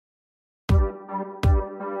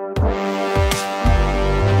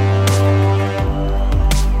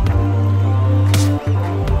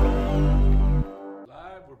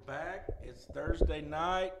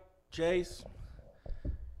Chase,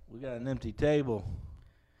 we got an empty table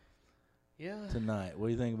Yeah. tonight. What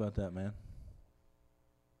do you think about that, man?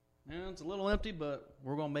 Yeah, it's a little empty, but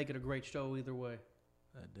we're going to make it a great show either way.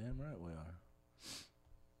 Damn right we are.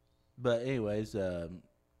 But anyways,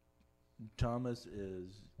 Thomas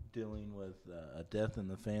is dealing with a death in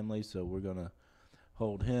the family, so we're going to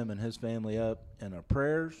hold him and his family up in our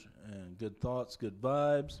prayers and good thoughts, good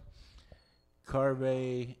vibes.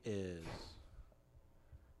 Carvey is...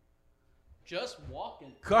 Just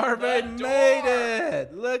walking. Carvey made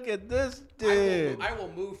it! Look at this dude! I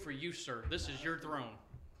will move for you, sir. This is your throne.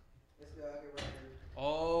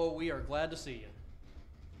 Oh, we are glad to see you.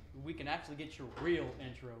 We can actually get your real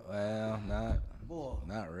intro. Well,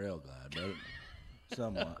 not real glad, but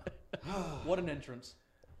somewhat. What an entrance.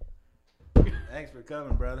 Thanks for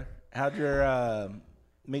coming, brother. How'd your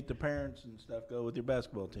meet the parents and stuff go with your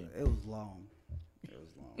basketball team? It was long.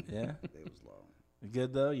 Yeah? It was long.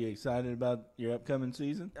 Good, though? You excited about your upcoming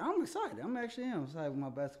season? I'm excited. I'm excited with my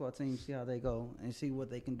basketball team, see how they go and see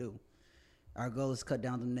what they can do. Our goal is to cut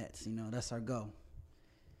down the nets. That's our goal.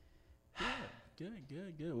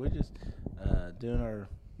 Good. We're just doing our...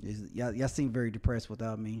 Y'all seem very depressed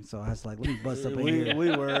without me, so I was like, let me bust up in we here.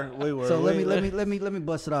 were. So let me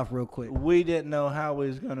bust it off real quick. We didn't know how we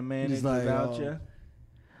was gonna manage like, without you.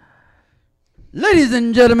 Ladies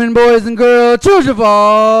and gentlemen, boys and girls, children of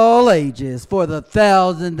all ages, for the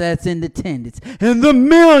thousand that's in attendance and the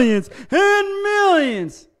millions and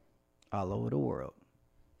millions all over the world.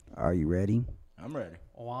 Are you ready? I'm ready.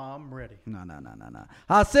 Oh, I'm ready. No.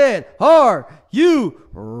 I said, are you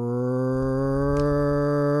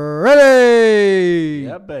ready?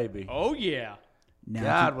 Yeah, baby. Oh, yeah. Now,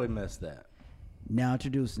 God, we missed that. now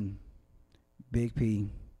introducing Big P,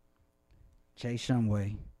 Chase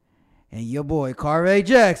Shumway, and your boy Carvey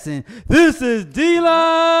Jackson. This is D-Line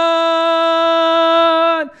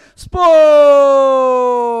Sports.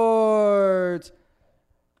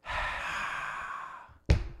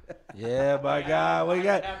 Yeah, my God, we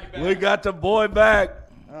got the boy back.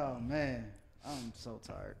 Oh man, I'm so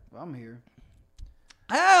tired. I'm here.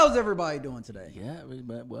 How's everybody doing today? Yeah,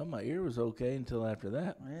 well, my ear was okay until after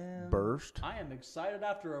that Yeah. burst. I am excited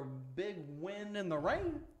after a big win in the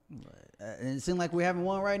rain. And it seems like we're having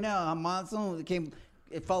one right now. Monsoon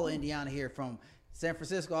it followed Indiana here from San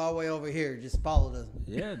Francisco all the way over here. Just followed us.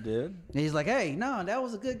 Yeah, it did. And he's like, hey, no, that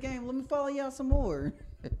was a good game. Let me follow y'all some more.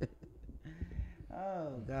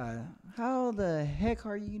 Oh, God. How the heck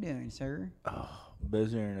are you doing, sir? Oh,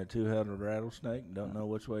 busier than a two-headed rattlesnake. Don't know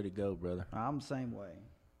which way to go, brother. I'm the same way.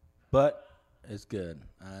 But it's good.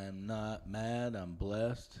 I'm not mad. I'm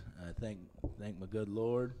blessed. I thank my good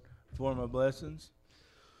Lord for my blessings.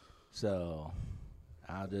 So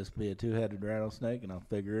I'll just be a two-headed rattlesnake, and I'll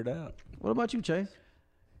figure it out. What about you, Chase?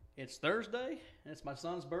 It's Thursday, and it's my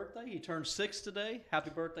son's birthday. He turned 6 today.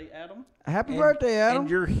 Happy birthday, Adam. Happy birthday, Adam. And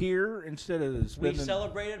you're here instead of We spending...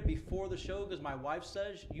 celebrated before the show because my wife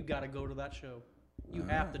says you got to go to that show. You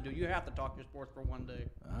have to do. You have to talk your sports for one day.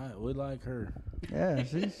 All right, we like her. Yeah,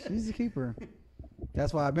 she's a keeper.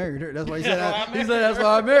 That's why I married her. That's why he said That's why I he married said that's her.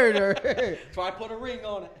 why I married her. So I put a ring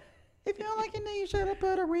on it. If you don't like it, then you should have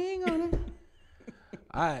put a ring on it.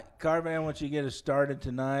 All right, Carvey, I want you to get us started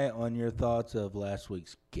tonight on your thoughts of last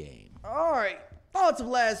week's game. All right. Thoughts of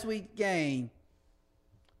last week's game.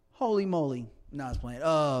 Holy moly. No, I was playing.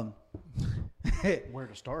 Where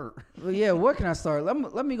to start? Well, yeah, where can I start?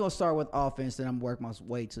 Let me go start with offense, then I'm working my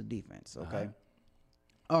way to defense, okay?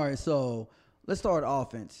 All right, so let's start with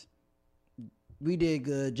offense. We did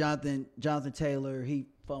good. Jonathan Taylor, he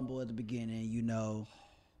fumbled at the beginning,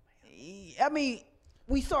 I mean,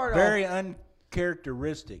 we started Very off,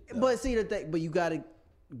 uncharacteristic, though. but see the thing, but you got to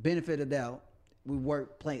benefit of doubt. It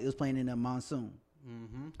was playing in a monsoon.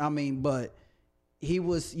 Mm-hmm. I mean, but he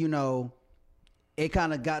was, it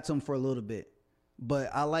kind of got to him for a little bit. But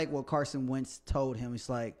I like what Carson Wentz told him. It's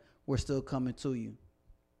like, we're still coming to you.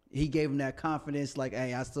 He gave him that confidence, like,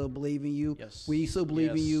 hey, I still believe in you. Yes. We still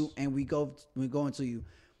believe in Yes. you, and we're going to you.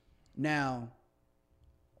 Now,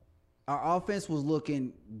 our offense was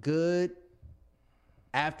looking good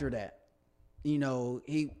after that.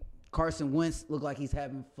 Carson Wentz looked like he's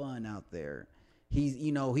having fun out there. He's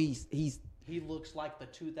He looks like the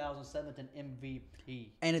 2017 MVP.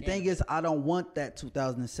 And the thing is, I don't want that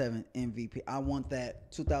 2007 MVP. I want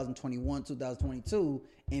that 2021, 2022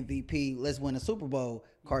 MVP. Let's win a Super Bowl,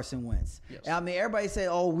 Carson Wentz. Yes. I mean, everybody say,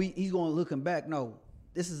 he's going looking back. No,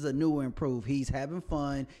 this is a new improve. He's having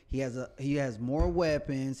fun. He has more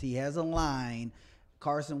weapons. He has a line.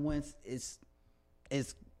 Carson Wentz is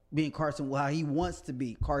being how he wants to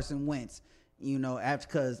be, Carson Wentz.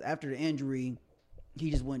 After the injury,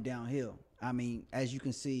 he just went downhill. I mean, as you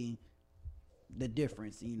can see, the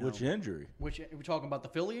difference. You know, Which injury? Which are we talking about the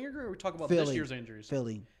Philly injury, or are we talking about this Philly. year's injuries?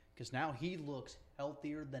 Philly. Because now he looks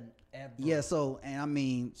healthier than ever. Yeah. So and I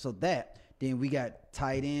mean, so that then we got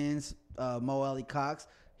tight ends. Mo Alley Cox.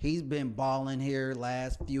 He's been balling here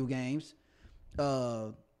last few games.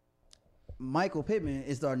 Michael Pittman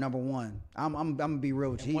is our number one. I'm gonna be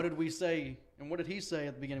real with And you. what did we say? And what did he say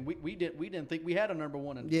at the beginning? We didn't think we had a number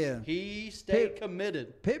one. And Yeah. he stayed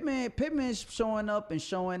committed. Pittman's showing up and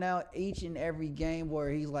showing out each and every game where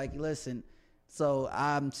he's like, listen. So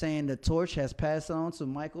I'm saying the torch has passed on to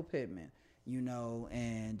Michael Pittman, you know,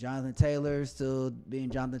 and Jonathan Taylor still being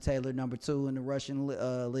Jonathan Taylor, number 2 in the Russian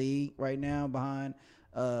league right now behind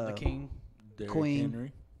The king. Derrick Queen.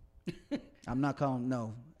 Henry. I'm not calling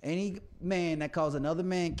no. Any man that calls another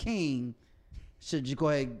man king should just go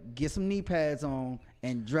ahead and get some knee pads on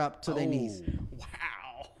and drop to their knees.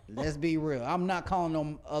 Wow. Let's be real. I'm not calling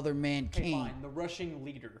no other man Okay, king. fine. The Russian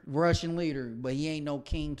leader. Russian leader, but he ain't no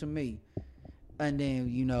king to me. And then,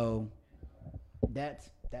 you know, that's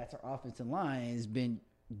our offensive line has been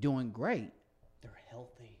doing great. They're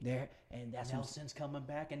healthy. And that's what Nelson's coming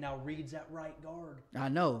back, and now Reed's at right guard. I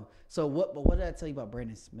know. So what did I tell you about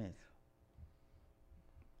Brandon Smith?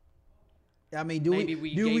 I mean, did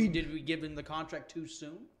we give him the contract too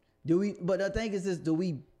soon? but the thing is this, do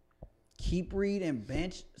we keep Reed and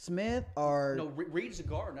bench Smith or No, Reed's the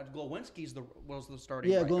guard. Now Glowinski's was the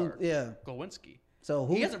starting yeah, right guard. yeah. Glowinski. So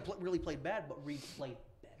who He hasn't really played bad, but Reed played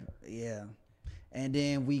better. yeah. And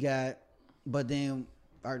then we got back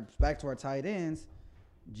to our tight ends,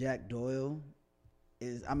 Jack Doyle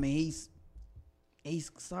is I mean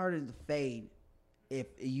he's starting to fade if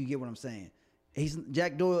you get what I'm saying.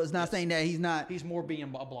 Jack Doyle is not saying that he's not. He's more being a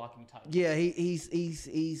blocking type. Yeah,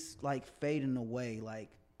 he's like fading away, like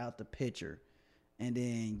out the picture. And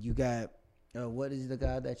then you got what is the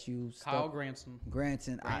guy that you Kyle Granson.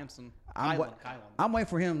 Granson. Kylan. I'm waiting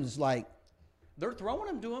for him to just like They're throwing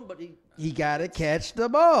him to him, but he gotta catch the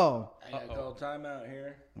ball. I gotta call timeout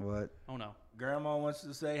here. What? oh no. Grandma wants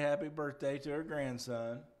to say happy birthday to her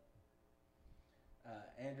grandson.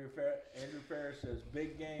 Andrew Ferris says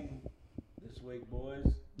big game this week, boys.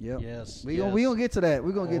 Yep. Yes. We gonna get to that.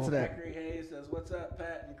 We're gonna get to that. Zachary Hayes says, "What's up,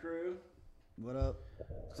 Pat and crew?" What up?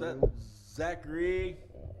 What's up, Zachary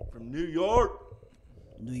from New York?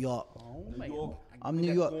 New York. Oh New man. York. I'm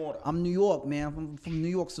New York. I'm New York, man. I'm from New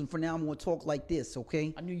York, so for now I'm gonna talk like this,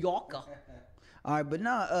 okay? A New Yorker. All right, but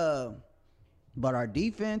but our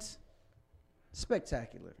defense,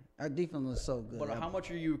 spectacular. Our defense was so good. But how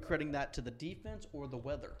much are you crediting that to the defense or the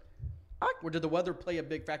weather? Or did the weather play a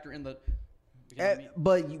big factor in the? Because, I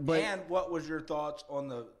mean, but And what was your thoughts on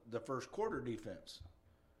the first quarter defense?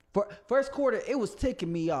 for first quarter, it was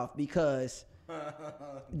ticking me off because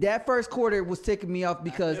that first quarter was ticking me off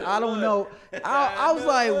because I don't know. I was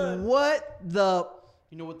like, what the?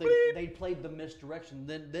 you know what they played the misdirection.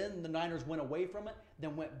 Then the Niners went away from it,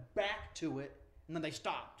 then went back to it, and then they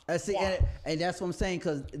stopped. I see, Why? and that's what I'm saying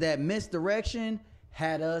because that misdirection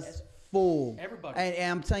had us full. Everybody.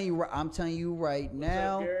 And I'm telling you right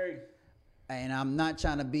now. What's up, Gary? And I'm not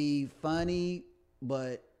trying to be funny,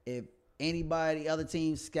 but if anybody, other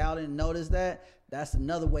teams scouting notice that, that's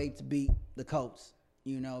another way to beat the Colts.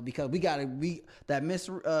 You know, because that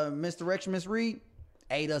misdirection, misread,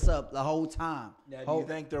 ate us up the whole time. Now, do you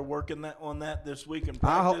think they're working on that this week in I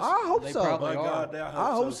practice? hope They so. probably My are. God,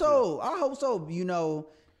 I hope so. I hope so. You know,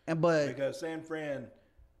 but Because San Fran,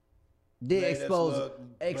 did made us look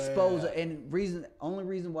expose bad. and only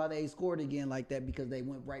reason why they scored again like that because they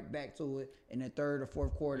went right back to it in the third or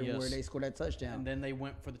fourth quarter Yes. where they scored that touchdown. And then they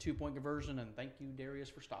went for the 2-point conversion, and thank you, Darius,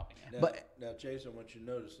 for stopping it. now Chase, I want you to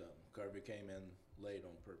notice something. Carvey came in late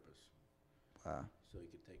on purpose Wow. so he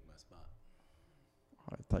could take my spot.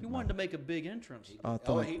 You wanted to make a big entrance.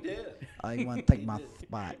 He did. I want to take my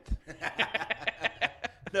spot.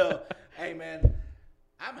 No, hey man,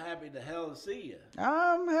 I'm happy to hell to see you.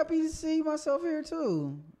 I'm happy to see myself here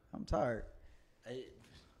too. I'm tired. Hey,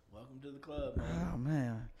 welcome to the club, man. Oh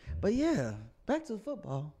man. But yeah, back to the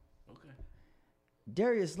football. Okay.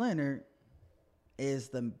 Darius Leonard is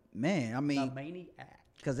the man. I The mean, maniac.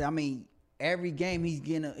 because every game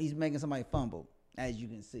he's making somebody fumble, as you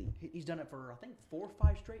can see. He's done it for, I think, 4 or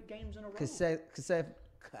 5 straight games in a row.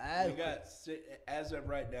 We got, as of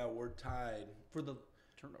right now, we're tied For the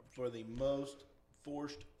turnovers. for the most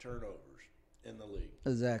forced turnovers in the league.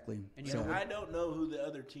 Exactly. And you So- know I don't know who the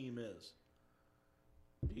other team is.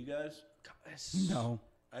 Do you guys? no.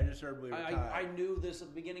 I just heard we were tied. I knew this at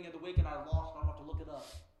the beginning of the week, and I lost. I'll have to look it up.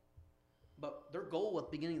 But their goal at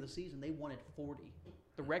the beginning of the season, they wanted 40.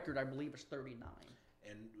 The record, I believe, is 39.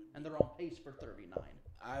 And And they're on pace for 39.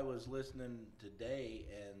 I was listening today,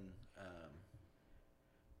 and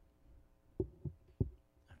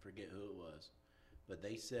I forget who it was, but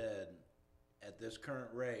they said at this current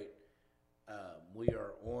rate, we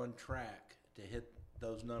are on track to hit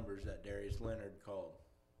those numbers that Darius Leonard called.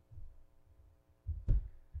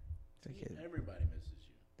 Everybody misses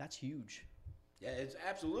you. That's huge. Yeah, it's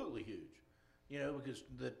absolutely huge. You know, because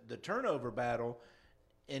the turnover battle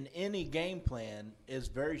in any game plan is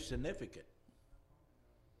very significant.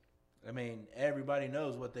 I mean, everybody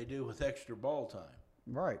knows what they do with extra ball time.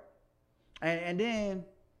 Right. And then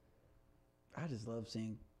I just love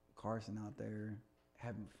seeing Carson out there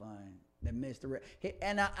having fun. That missed the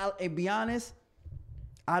and I'll be honest,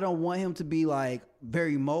 I don't want him to be like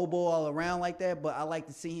very mobile all around like that, but I like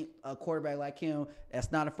to see a quarterback like him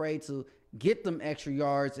that's not afraid to get them extra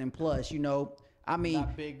yards, and plus, you know, I mean,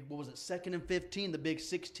 That big, what was it, 2nd and 15, the big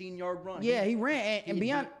 16-yard run. yeah, he ran and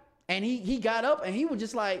beyond, and he got up and he was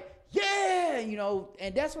just like, yeah, you know,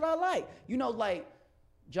 and that's what I like. You know, like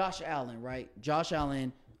Josh Allen, right? Josh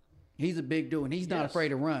Allen, he's a big dude and he's not Yes. afraid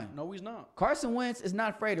to run. No, he's not. Carson Wentz is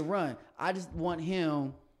not afraid to run. I just want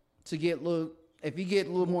him to get if he get a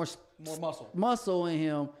little more More muscle in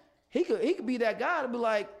him, he could be that guy to be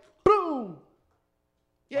like, boom.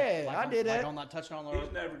 Yeah, Like I did that. Like on that touchdown on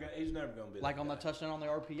He's never going to be like that on guy. that touchdown on the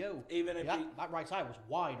RPO. Even if he, that right side was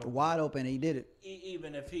wide open. Wide open, he did it.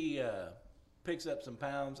 even if he picks up some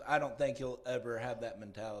pounds, I don't think he'll ever have that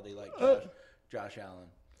mentality like Josh Allen.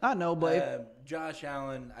 I know, but if, Josh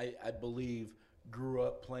Allen, I believe, grew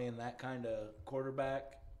up playing that kind of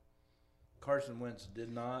quarterback. Carson Wentz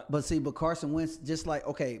did not. but Carson Wentz, just like,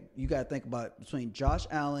 okay, you got to think about between Josh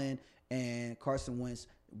Allen and Carson Wentz,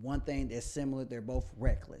 one thing that's similar, they're both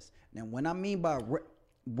reckless. Now, when I mean by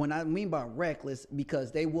reckless,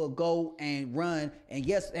 because they will go and run, and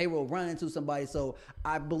yes, they will run into somebody. So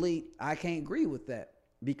I believe I can't agree with that,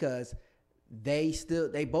 because they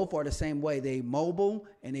both are the same way. They mobile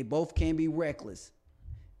and they both can be reckless,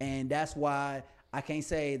 and that's why I can't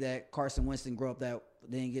say that Carson Wentz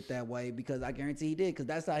didn't get that way, because I guarantee he did, because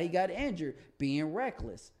that's how he got injured, being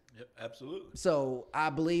reckless. Yep, absolutely. So I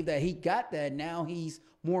believe that he got that. Now he's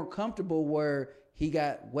more comfortable where he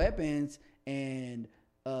got weapons and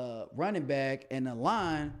running back and a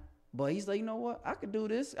line, but he's like, you know what? I could do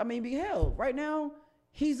this. I mean, hell, right now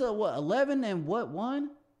he's 11 and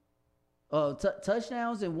one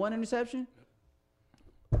touchdowns and 1 interception.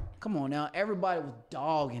 Come on now, everybody was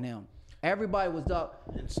dogging him. Everybody was dog.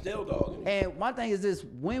 And still dogging. And my thing is this: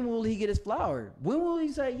 when will he get his flower? When will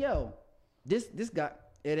he say, "Yo, this guy"?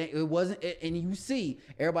 It wasn't. And you see,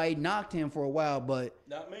 everybody knocked him for a while, but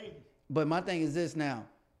Not me. But my thing is this now: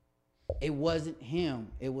 it wasn't him.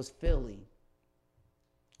 It was Philly.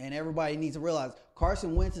 And everybody needs to realize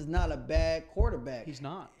Carson Wentz is not a bad quarterback. He's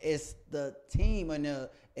not. It's the team and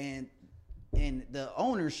the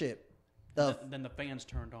ownership. Then the fans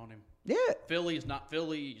turned on him. Yeah. Philly's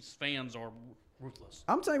fans are ruthless.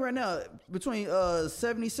 I'm telling you right now, between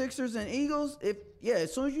 76ers and Eagles,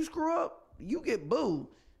 as soon as you screw up, you get booed.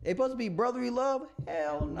 They supposed to be brotherly love?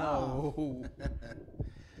 Hell no. No.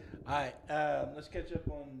 All right, let's catch up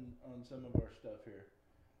on some of our stuff here.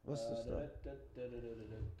 What's the stuff?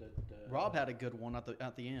 Rob had a good one at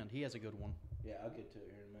the end. He has a good one. Yeah, I'll get to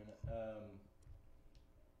it here in a minute.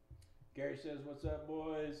 Gary says, "What's up,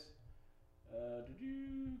 boys?"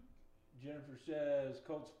 Jennifer says,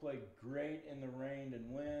 "Colts played great in the rain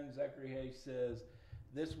and wind." Zachary Hayes says,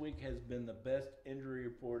 "This week has been the best injury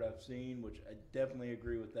report I've seen," which I definitely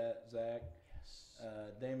agree with that, Zach.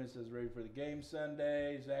 Yes. Damon says, "Ready for the game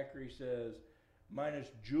Sunday." Zachary says,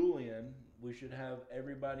 "Minus Julian, we should have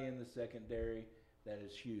everybody in the secondary. That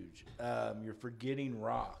is huge." You're forgetting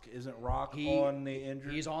Rock. Isn't Rock on the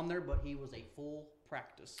injury? He's on there, but he was a full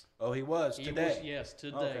practice. Oh, he was today. Yes,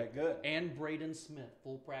 today. Okay, good. And Braden Smith,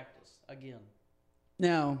 full practice again.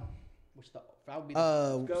 Now, That would be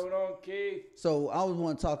What's going on, Keith? so I was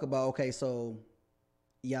want to talk about, okay, so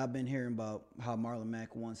I've been hearing about how Marlon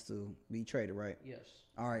Mack wants to be traded, right? yes.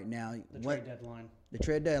 All right, now The trade deadline. the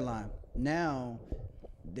trade deadline. Now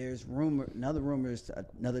there's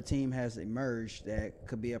another team has emerged that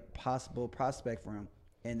could be a possible prospect for him,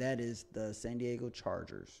 and that is the San Diego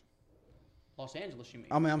Chargers. Los Angeles, you mean?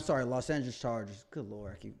 I'm sorry, Los Angeles Chargers. Good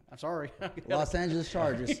Lord, I'm sorry. Los Angeles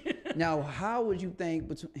Chargers. Now, how would you think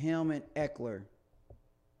between him and Eckler?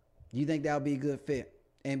 Do you think that would be a good fit?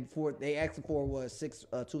 And they asked for what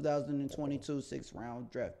 2022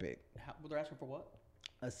 6th-round draft pick, They're asking for what?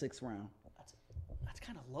 a 6th round. That's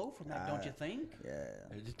kind of low for that, don't you think? Yeah.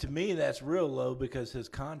 To me, that's real low because his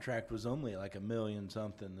contract was only like $1 million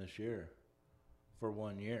something this year for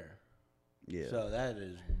 1 year. Yeah. So that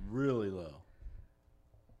is really low.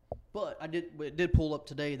 But it did pull up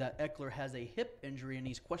today that Eckler has a hip injury and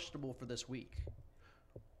he's questionable for this week.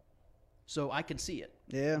 So I can see it.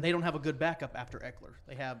 Yeah. They don't have a good backup after Eckler.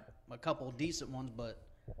 They have a couple decent ones, but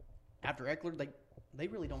after Eckler, they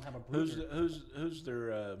really don't have a bruiser. Who's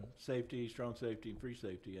their safety, strong safety, and free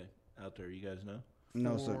safety out there? You guys know?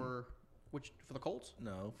 No, sir. For the Colts?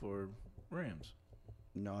 No, for Rams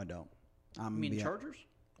No, I don't. You mean Chargers?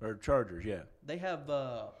 or Chargers? Yeah. They have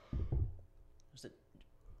is it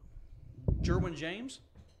Jerwin James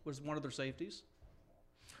was one of their safeties.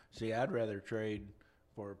 See, I'd rather trade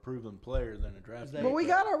for a proven player than a draft. But But we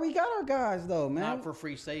got our guys though, man. Not for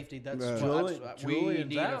free safety. That's Right. we Julian's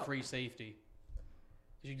need out. a free safety.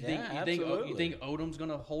 You Yeah, think absolutely. Odom's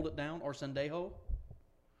gonna hold it down or Sendejo?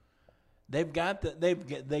 They've got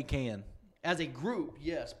they can. As a group,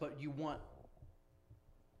 yes, but you want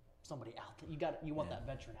somebody out there. You want that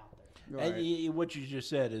veteran out there. Right. And what you just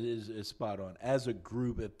said is spot on. As a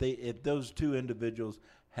group, if those two individuals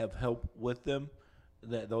have help with them,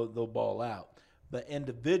 that they'll ball out. But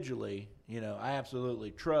individually, I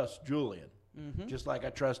absolutely trust Julian, just like I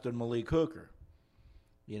trusted Malik Hooker.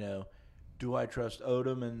 Do I trust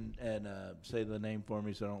Odom and say the name for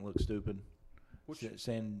me so I don't look stupid?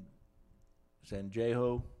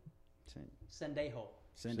 Sendejo.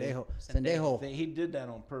 Sendejo. He did that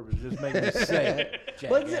on purpose, just make me say it.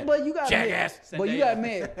 But you got Jackass. But you got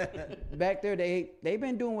admit back there they've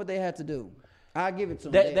been doing what they had to do. I give it to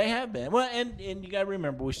them. They have been. Well, and you got to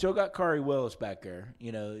remember, we still got Kari Willis back there.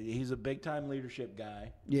 He's a big-time leadership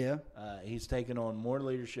guy. Yeah. He's taken on more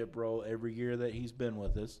leadership role every year that he's been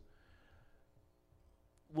with us.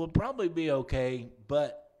 We'll probably be okay,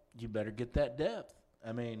 but you better get that depth.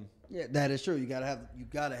 I mean, Yeah, that is true. You gotta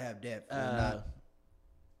have depth.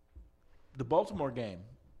 the Baltimore game,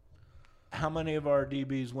 how many of our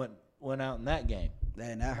DBs went out in that game?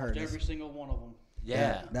 And that hurt us. Every single one of them.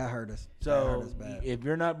 Yeah. That hurt us. That So hurt us bad. if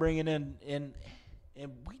you're not bringing in and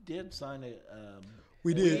we did sign a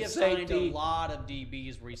We We did. have signed a Safety. lot of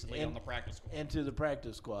DBs recently And- on the practice squad. into the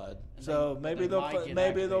practice squad. And So they maybe might get they'll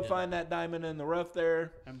activated. find that diamond in the rough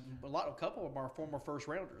there. And a couple of them are former first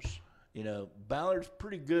rounders. Ballard's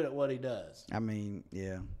pretty good at what he does. I mean,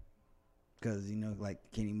 yeah. Because, like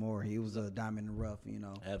Kenny Moore, he was a diamond in the rough,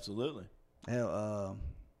 Absolutely. Hell,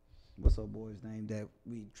 what's our boy's name that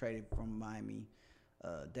we traded from Miami?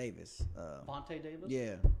 Davis. Vontae Davis.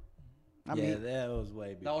 Yeah. I Yeah, mean, that was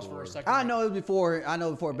way before. That was for a second. I know it was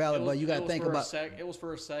before Ballard, but you got to think about. It was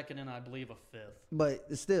for a second and I believe a fifth.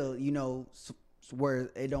 But still,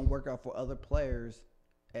 where it don't work out for other players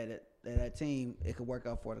at that team, it could work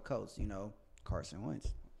out for the coach. Carson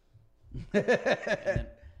Wentz. And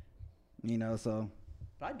then, So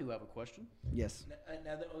but I do have a question. yes.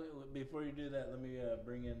 Now, before you do that, let me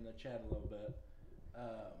bring in the chat a little bit.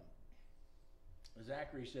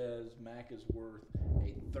 Zachary says Mack is worth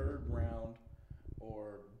a third round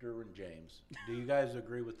or Derwin James. Do you guys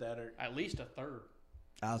agree with that? Or At least a third.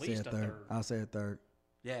 I'll At say a least a third. third. I'll say a third.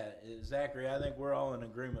 yeah, Zachary, I think we're all in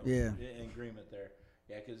agreement. Yeah. In agreement there.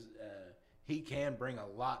 Yeah, because he can bring a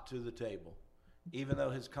lot to the table, even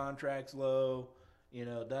though his contract's low.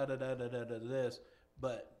 This,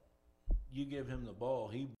 but you give him the ball,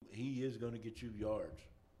 he is going to get you yards.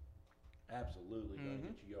 Absolutely going to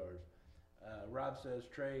get you yards. Rob says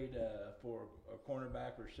trade for a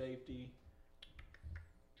cornerback or safety.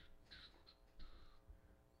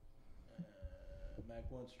 Mac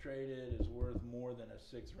once traded is worth more than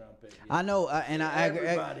a 6th-round pick. Yeah. I know, and I agree.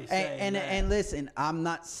 Everybody's saying that. And listen, I'm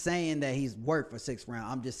not saying that he's worth a 6th round.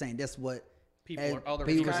 I'm just saying that's what Other people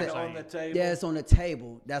people say- are on the saying. table. Yeah, it's on the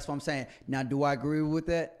table. That's what I'm saying. Now, do I agree with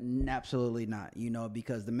that? Absolutely not.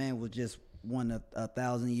 Because the man was just won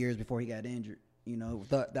 1,000 years before he got injured.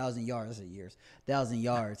 1,000 yards. I said years. 1,000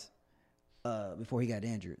 yards before he got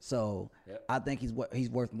injured. So Yep. I think he's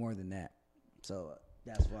worth more than that. So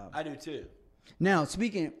that's why. I do too. Now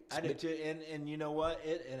speaking, I do too. And you know what?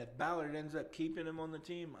 And if Ballard ends up keeping him on the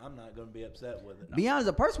team, I'm not going to be upset with it. be honest,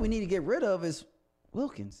 the person we need to get rid of is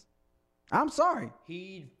Wilkins. I'm sorry.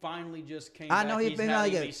 He finally just came I back. know he's been had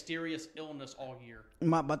like a a- mysterious illness all year.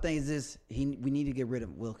 My thing is this: we need to get rid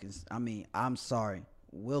of Wilkins. I mean, I'm sorry.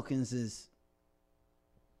 Wilkins is.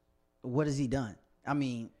 What has he done? I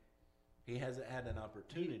mean, He hasn't had an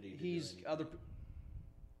opportunity. He's to do other. anything.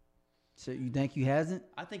 so you think he hasn't?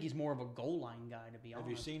 I think he's more of a goal line guy, to be Have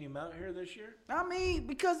honest. you seen him out here this year? I mean,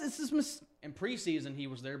 because it's just In preseason, he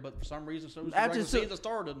was there, but for some reason, so was the After regular so- season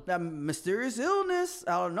started. that mysterious illness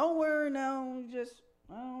out of nowhere. Now just,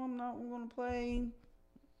 I'm not going to play.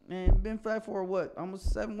 And been flat for what,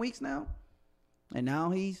 almost 7 weeks now, and now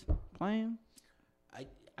he's playing. I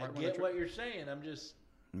Right when get the what you're saying. I'm just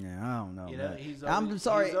Yeah, I don't know. You know, man. he's I'm always,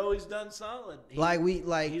 sorry. He's always done solid.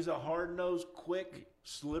 He's a hard nosed, quick,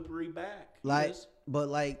 slippery back. He is. But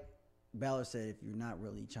like Ballard said, if you're not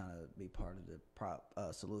really trying to be part of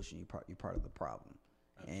the solution, you're part of the problem.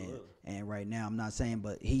 Absolutely. And right now, I'm not saying,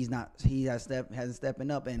 but he hasn't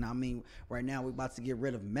stepping up. And I mean, right now we're about to get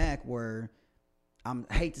rid of Mac, where I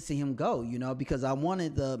hate to see him go, you know, because I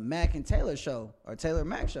wanted the Mac and Taylor show or Taylor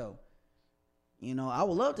Mac show. You know, I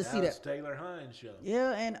would love to see Now it's that. Taylor Hines show.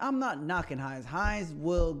 Yeah, and I'm not knocking Hines. Hines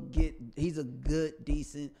he's a good,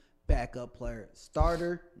 decent backup player.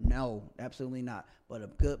 Starter, no, absolutely not. But a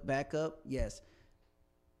good backup, yes.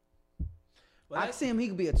 Well, I see him. He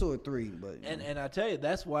could be a 2 or 3, but And I tell you,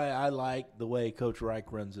 that's why I like the way Coach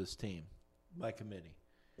Reich runs his team by committee.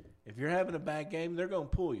 If you're having a bad game, they're going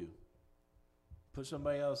to pull you. Put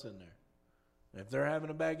somebody else in there. And if they're having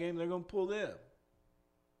a bad game, they're going to pull them.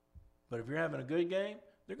 But if you're having a good game,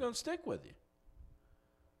 they're going to stick with you.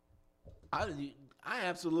 I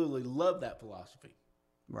absolutely love that philosophy.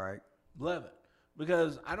 right. Love it.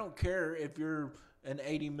 Because I don't care if you're an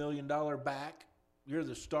 $80 million back, you're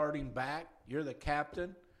the starting back, you're the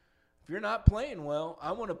captain. If you're not playing well,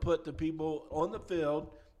 I want to put the people on the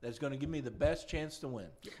field that's going to give me the best chance to win.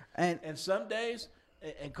 And some days,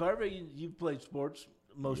 and Carver, you've played sports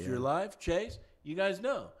most of your life. Chase, you guys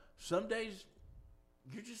know, some days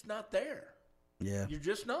you're just not there. Yeah. You're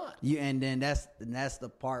just not. And then that's the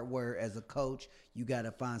part where, as a coach, you got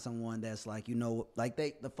to find someone that's like, you know, like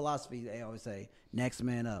the philosophy they always say, next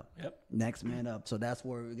man up. Yep. Next man up. So that's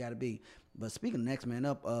where we got to be. But speaking of next man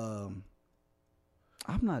up, I'm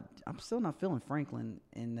still not feeling Franklin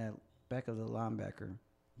in that back of the linebacker.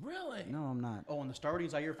 Really? No, I'm not. Oh, in the starting,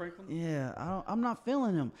 Zaire Franklin? Yeah, I'm not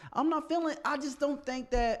feeling him. I just don't think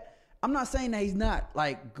that. I'm not saying that he's not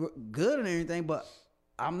like good or anything, but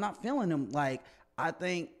I'm not feeling him. Like, I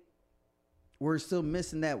think we're still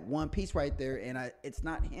missing that one piece right there, and it's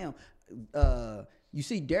not him. You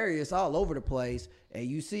see Darius all over the place, and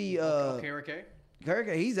you see Okereke? Kirk,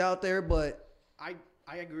 he's out there, but I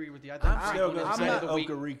agree with you. I think I'm still going to say not,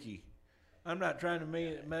 Okereke. I'm not trying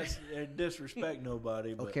to disrespect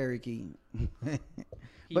nobody, but Okereke.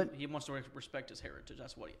 He wants to respect his heritage.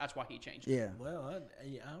 That's why he changed it. Yeah, well,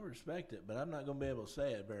 I respect it, but I'm not going to be able to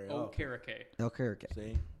say it very often. Okereke. Okereke.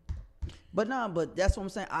 See? But that's what I'm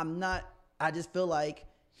saying. I just feel like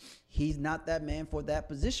he's not that man for that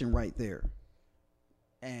position right there.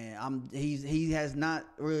 And he has not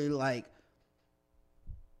really like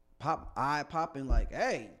popping like,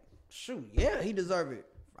 hey, shoot, yeah, he deserve it.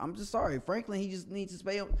 I'm just sorry. Franklin, he just needs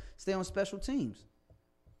to stay on special teams.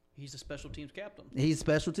 He's the special teams captain. He's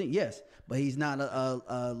special team, yes. But he's not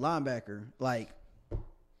a linebacker, like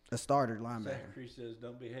a starter linebacker. Zachary says,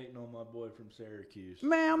 don't be hating on my boy from Syracuse.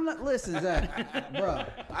 Man, I'm not. Listen, Zach, bro.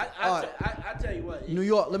 I tell you what. New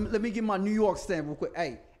York. Let me get my New York stamp real quick.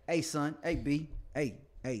 Hey, son. Hey, B. Hey.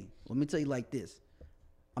 Let me tell you like this.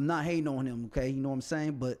 I'm not hating on him, okay? You know what I'm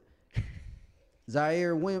saying? But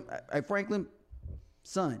Zaire Franklin,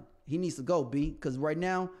 son, he needs to go, B. Because right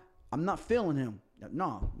now, I'm not feeling him.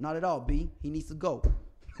 No, not at all, B. He needs to go.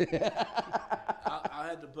 I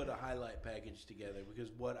had to put a highlight package together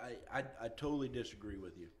because I totally disagree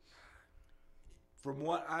with you. From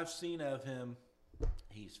what I've seen of him,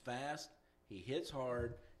 he's fast, he hits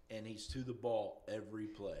hard, and he's to the ball every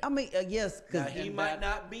play. I mean, yes, Now, because he might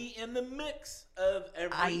not be in the mix of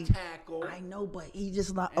every tackle. I know, but he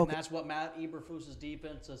just not. And Okay. that's what Matt Eberflus's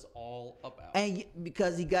defense is all about. And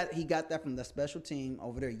because he got that from the special team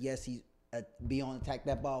over there. Yes, he's be on attack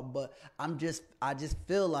that ball, but I just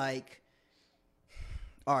feel like,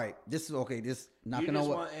 all right, this is okay. This knocking on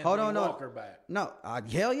what? Hold on, no, Walker back. No,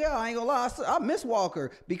 hell yeah, I ain't gonna lie. I miss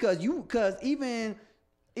Walker because even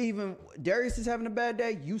Darius is having a bad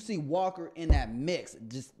day. You see Walker in that mix,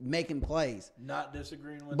 just making plays. Not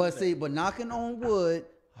disagreeing with. But knocking on wood,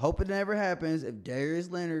 hope it never happens. If Darius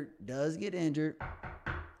Leonard does get injured,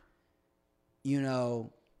 you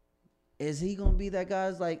know. Is he going to be that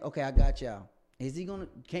guy's like, okay, I got y'all? Is he going to,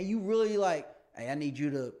 can you really like, hey, I need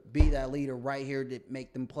you to be that leader right here to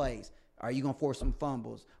make them plays? Are you going to force some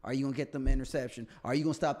fumbles? Are you going to get them interception? Are you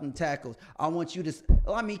going to stop them tackles? I want you to,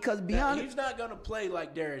 because beyond. He's not going to play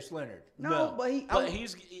like Darius Leonard. No, but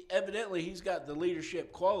he's evidently he's got the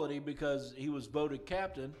leadership quality because he was voted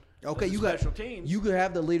captain. Okay, of the special teams. You could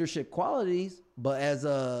have the leadership qualities, but as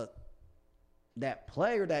that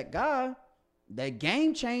player, that guy, that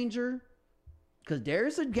game changer, because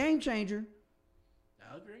Darius is a game changer.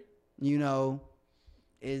 I agree. You know,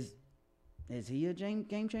 is he a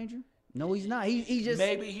game changer? No, he's not. He just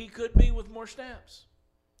maybe he could be with more snaps.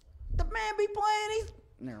 the man be playing.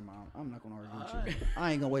 Never mind. I'm not gonna argue with you.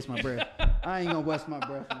 I ain't gonna waste my breath. I ain't gonna waste my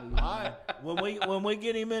breath on you. All right. When we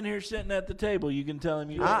get him in here sitting at the table, you can tell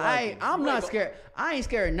him you don't like him. I'm not scared. I ain't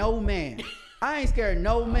scared of no man. I ain't scared of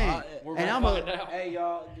no man. We're And gonna I'm find out. Hey,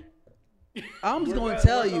 y'all. I'm just we're gonna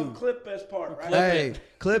tell we're you. gonna clip this part, right? Hey,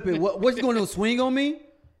 clip it. What you gonna do? Swing on me?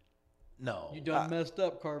 No. You done messed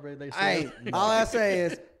up, Carve. They Hey, said. all I say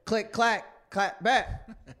is click, clack, clap back.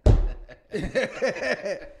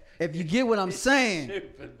 If you get what I'm saying,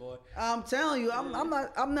 Stupid boy. I'm telling you, I'm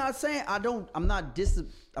not saying I'm not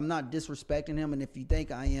disrespecting him. And if you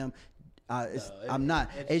think I am, I'm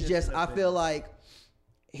not. It's just I feel like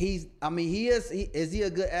is he a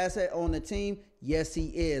good asset on the team? Yes, he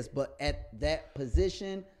is. But at that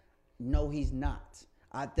position, no, he's not.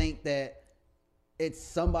 I think that it's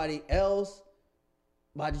somebody else.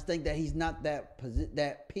 But I just think that he's not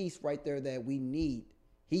that piece right there that we need.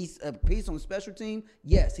 He's a piece on the special team.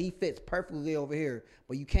 Yes, he fits perfectly over here.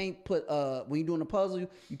 But you can't put when you're doing a puzzle,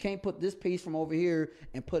 you can't put this piece from over here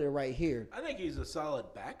and put it right here. I think he's a solid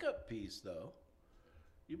backup piece, though.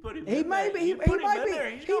 You put him. He in might there, be. you He put him might in be. there,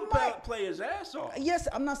 he's He gonna might. play his ass off. Yes,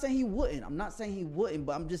 I'm not saying he wouldn't.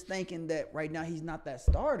 But I'm just thinking that right now he's not that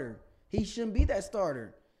starter. He shouldn't be that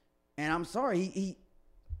starter. And I'm sorry. He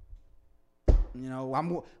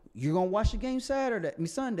you're gonna watch the game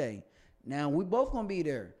Sunday. Now we both gonna be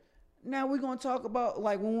there. Now we're gonna talk about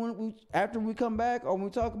like after we come back or when we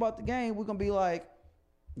talk about the game, we're gonna be like,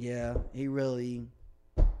 yeah, he really,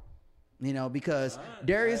 because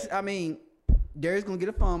Darius gonna get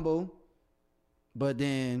a fumble, but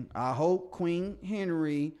then I hope Queen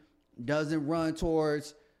Henry doesn't run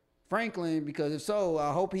towards Franklin because if so,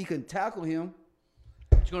 I hope he can tackle him.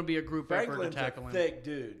 It's going to be a group effort to Franklin's tackle a him. thick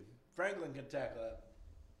dude. Franklin can tackle that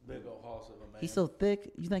big old hoss of a man. He's so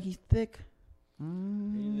thick. You think he's thick?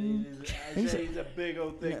 He's a big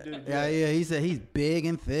old thick dude. Yeah. He said he's big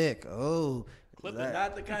and thick. Oh,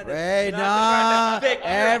 Not the kind of. hey, not nah. the kind of thick you're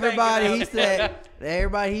Everybody, thinking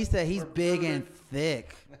he said he's big and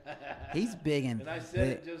thick. He's big and And I said thick.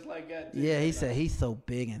 it just like that. Too, Yeah, he said he's so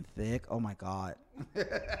big and thick. Oh my God.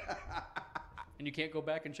 And you can't go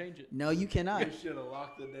back and change it. No, you cannot. You should have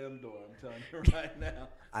locked the damn door. I'm telling you right now.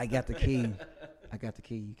 I got the key.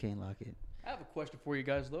 You can't lock it. I have a question for you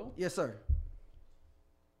guys, though. Yes, sir.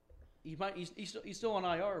 He's still on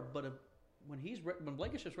IR, but when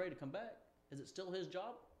Blankenship's ready to come back, is it still his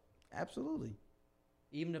job? Absolutely.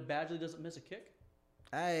 Even if Badgley doesn't miss a kick?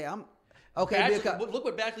 Hey, I'm okay. Badgley, look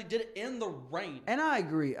what Badgley did in the rain. And I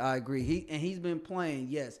agree. He's been playing.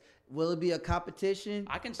 Yes. Will it be a competition?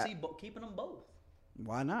 I can see keeping them both.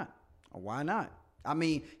 Why not? I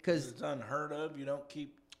mean, because It's unheard of. You don't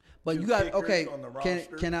keep. but two you got kickers okay. on the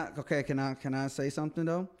roster. Can I say something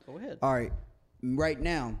though? Go ahead. All right. Right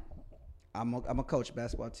now, I'm a coach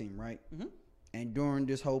basketball team, right? Mm-hmm. And during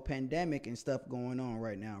this whole pandemic and stuff going on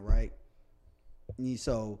right now, right?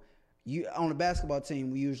 So you on the basketball team,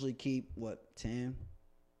 we usually keep 10,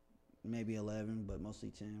 maybe 11, but mostly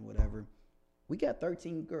 10, whatever. We got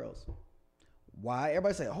 13 girls. Why?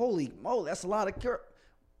 Everybody say, "Holy moly, that's a lot of girls."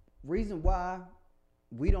 Reason why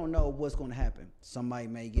we don't know what's going to happen. Somebody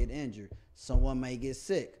may get injured. Someone may get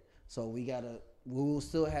sick. So we will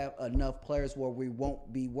still have enough players where we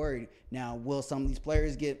won't be worried. Now, will some of these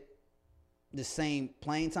players get the same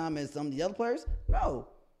playing time as some of the other players? No.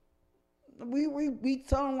 We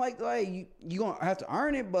tell them like hey, you gonna have to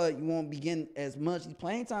earn it, but you won't be getting as much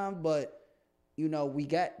playing time. But we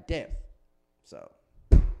got depth. So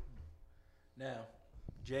Now,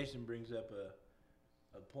 Jason brings up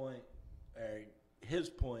a point, or his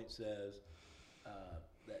point says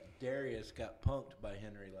that Darius got punked by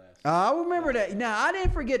Henry last. I remember that. Now I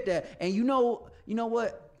didn't forget that. And you know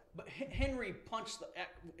what? But Henry punched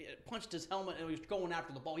his helmet and he was going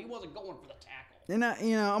after the ball. He wasn't going for the tackle. And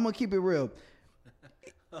I'm gonna keep it real.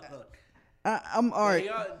 I'm all right.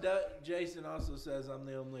 Jason also says I'm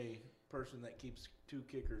the only person that keeps 2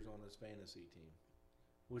 kickers on his fantasy team,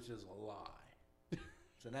 which is a lie.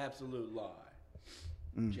 It's an absolute lie,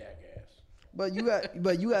 jackass. But you got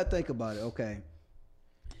to think about it, okay?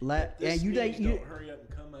 This And you think don't hurry up and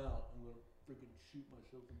come out, I'm gonna freaking shoot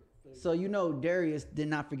myself in the face. so Darius did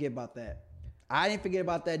not forget about that. I didn't forget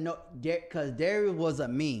about that. No, because Darius was a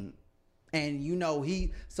meme, and he's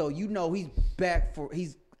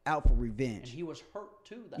out for revenge. And he was hurt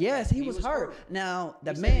too. Yes, he was hurt. Now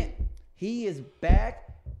the man, he is back.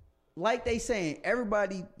 Like they saying,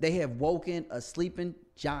 everybody they have woken a sleeping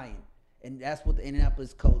giant, and that's what the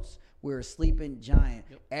Indianapolis Colts. We're a sleeping giant.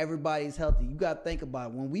 Yep. Everybody's healthy. You got to think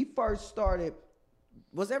about it. When we first started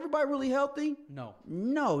Was everybody really healthy? No.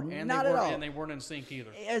 No, And not they at weren't, all. And they weren't in sync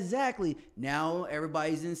either. Exactly. Now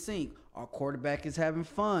everybody's in sync. Our quarterback is having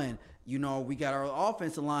fun. You know, we got our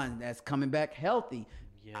offensive line that's coming back healthy.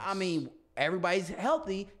 Yes. I mean, everybody's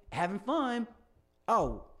healthy, having fun.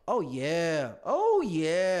 Oh yeah. Oh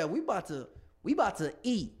yeah. We about to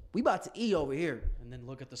eat. We about to eat over here. And then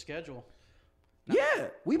look at the schedule. Yeah.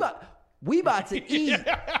 We about to eat.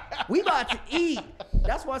 We about to eat.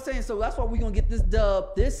 That's what I'm saying. So that's why we're gonna get this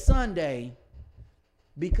dub this Sunday.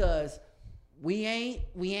 Because we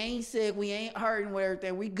ain't sick, we ain't hurting with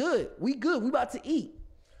everything. We good. We about to eat.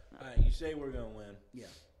 All right, you say we're gonna win. Yeah.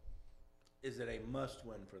 Is it a must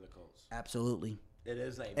win for the Colts? Absolutely. It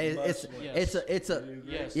is a It's must win. Yes. it's a Do you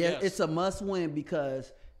agree? Yes. yeah, it's a must win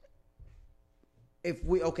because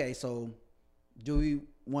so do we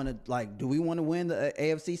want to win the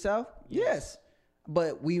AFC South? Yes.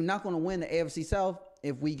 But we're not going to win the AFC South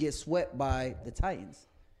if we get swept by the Titans.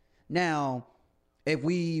 Now, if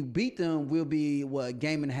we beat them, we'll be a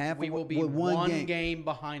game and a half. We will be with one game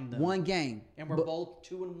behind them. One game. And we're But- both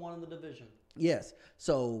 2-1 in the division. Yes.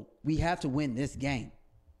 So we have to win this game.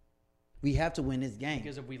 We have to win this game.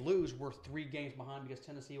 Because if we lose, we're 3 games behind because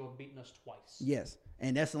Tennessee will have beaten us twice. Yes.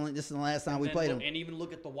 And this is the last time we Then played look- them. And even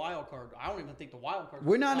look at the wild card. I don't even think the wild card.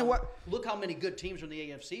 We're not in the Look how many good teams are in the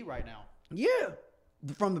AFC right now. Yeah.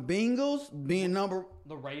 From the Bengals being number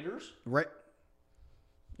The Raiders. right.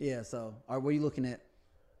 Yeah, so all right, what are you looking at?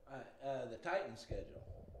 The Titans schedule.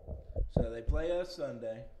 So they play us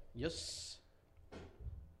Sunday, Yes.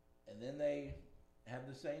 and then they have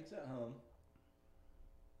the Saints at home,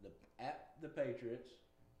 at the Patriots,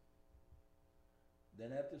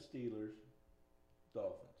 then at the Steelers,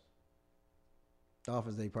 Dolphins,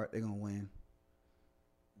 Dolphins they're gonna win.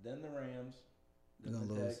 then the Rams, then They're the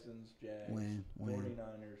gonna lose. Texans, Jags, Win.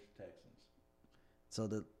 49ers, Texans. So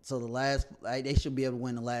the last they should be able to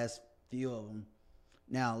win the last few of them.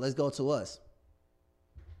 Now let's go to us.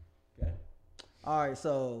 Okay. All right,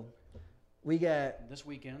 so we got This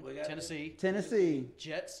weekend, We got Tennessee. Tennessee.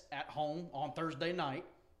 Jets at home on Thursday night.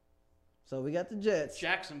 So we got the Jets,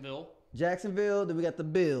 Jacksonville. Jacksonville. Then we got the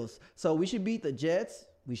Bills. So we should beat the Jets.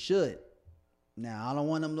 We should. Now I don't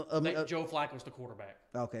want them to. Joe Flacco's the quarterback.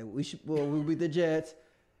 Okay, we should. Well, we'll beat the Jets,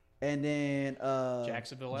 and then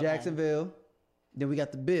Jacksonville at Jacksonville. Then we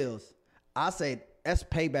got the Bills. I say that's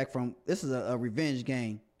payback from. This is a revenge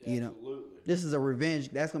game. You know, Absolutely. this is a revenge.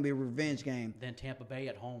 That's gonna be a revenge game. Then Tampa Bay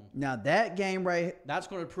at home. Now that game right, That's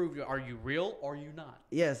going to prove are you real or are you not?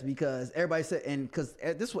 yes, because everybody said, and because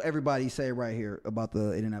this is what everybody say right here about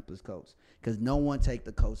the Indianapolis Colts, because no one take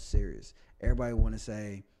the Colts serious. Everybody want to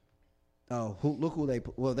say, oh, look who they.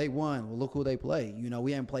 Well, they won. Well, look who they play. You know,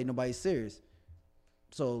 we haven't played nobody serious.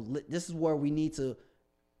 So this is where we need to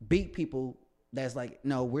beat people. That's like,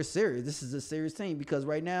 no, we're serious. This is a serious team because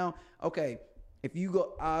right now, okay, if you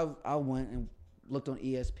go, I went and looked on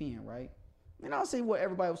ESPN, right? And I'll see what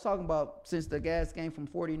everybody was talking about since the gas game from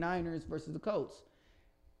 49ers versus the Colts.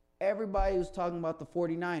 Everybody was talking about the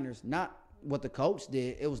 49ers, not what the Colts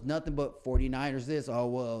did. It was nothing but 49ers this. Oh,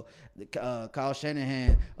 well, Kyle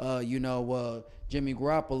Shanahan, Jimmy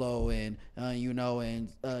Garoppolo and,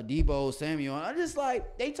 Debo Samuel. I just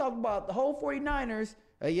like, they talk about the whole 49ers.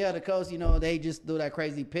 Yeah, the Colts, they just do that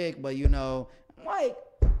crazy pick, but, I'm like,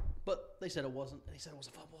 But they said it wasn't. They said it was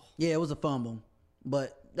a fumble. yeah, it was a fumble.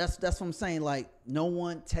 But that's what I'm saying. Like, no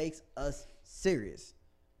one takes us serious.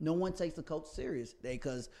 No one takes the Colts serious.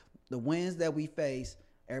 Because the wins that we face,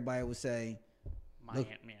 everybody would say,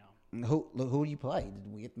 Miami. who do you play?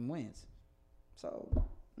 Did we get them wins? So,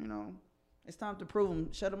 it's time to prove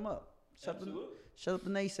them. Shut them up. Shut up the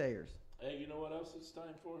naysayers. Hey, you know what else it's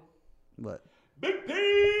time for? What? Big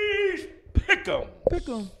P's Pick'em. Pick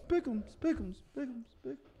 'em.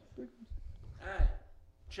 All right.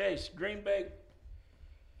 Chase, Green Bay,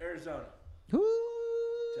 Arizona.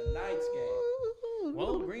 Tonight's game.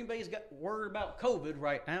 Well, Green Bay's got worried about COVID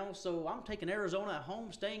right now, so I'm taking Arizona at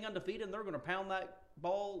home, staying undefeated, and they're going to pound that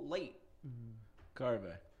ball late. Carve.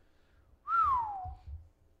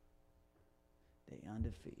 They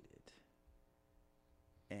undefeated.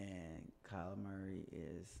 And Kyle Murray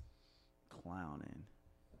is clowning.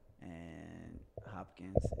 And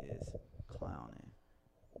Hopkins is clowning.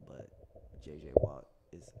 But J.J. Watt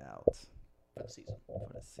is out For the season.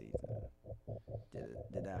 for the season.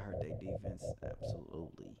 Did that hurt their defense?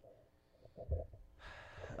 Absolutely.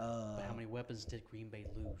 But how many weapons did Green Bay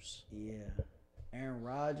lose? Yeah. Aaron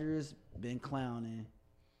Rodgers been clowning.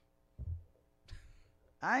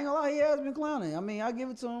 I ain't gonna lie, he has been clowning. I mean, I give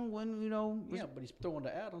it to him when, Yeah, but he's throwing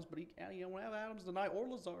to Adams, but he don't have Adams tonight or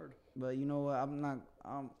Lazard. But you know what?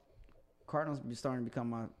 Cardinals be starting to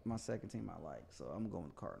become my second team I like, so I'm going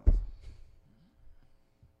with the Cardinals.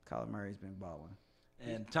 Kyler Murray's been balling.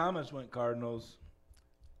 And Thomas went Cardinals.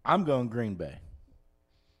 I'm going Green Bay.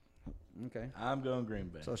 Okay. I'm going Green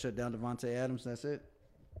Bay. So shut down Devontae Adams. That's it.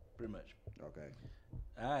 Pretty much. Okay.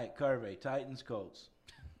 All right, Carvey, Titans, Colts.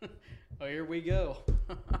 Oh, here we go.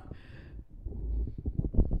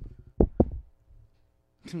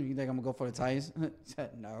 You think I'm gonna go for the Titans?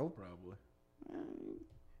 No. Probably.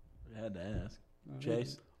 Had to ask.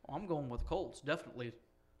 Chase? Oh, I'm going with Colts, definitely.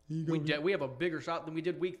 We have a bigger shot than we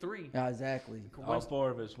did week 3. Yeah, exactly. All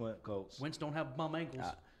 4 of us went Colts. Wentz don't have bum ankles.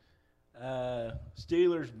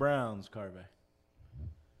 Steelers, Browns, Carvey.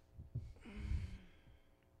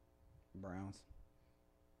 Browns.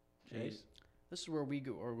 Chase? This is where we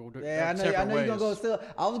go. Or we'll do Yeah, I know separate you're gonna go ways.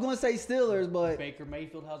 Steelers. I was gonna say Steelers, but Baker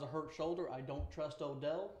Mayfield has a hurt shoulder. I don't trust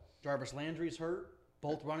Odell. Jarvis Landry's hurt.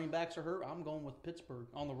 Both running backs are hurt. I'm going with Pittsburgh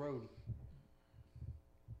on the road.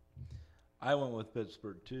 I went with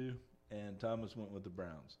Pittsburgh, too, and Thomas went with the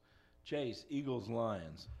Browns. Chase, Eagles,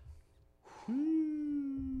 Lions.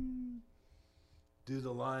 Do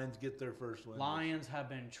the Lions get their first win? Lions have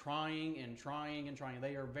been trying and trying and trying.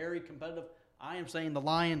 They are very competitive. I am saying the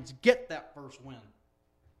Lions get that first win.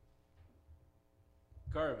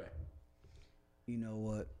 Carvey. you know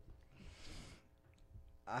what?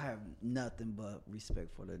 I have nothing but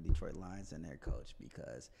respect for the Detroit Lions and their coach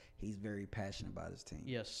because he's very passionate about his team.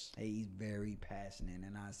 Yes. He's very passionate,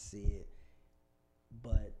 and I see it.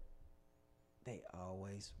 But they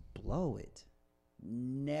always blow it.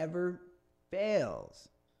 Never fails.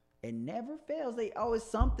 It never fails. They always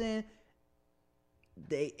something.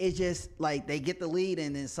 It's just like they get the lead,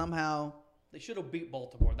 and then somehow. They should have beat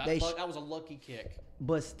Baltimore. That was a lucky kick.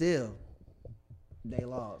 But still, they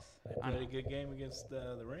lost. They played a good game against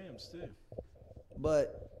the Rams, too.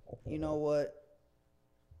 But you know what?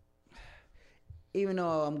 Even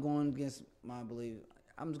though I'm going against my belief,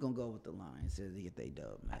 I'm just gonna go with the Lions to get they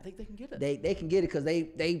dub. Man. I think they can get it. They can get it because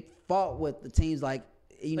they fought with the teams like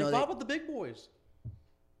They fought with the big boys.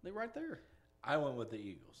 They right there. I went with the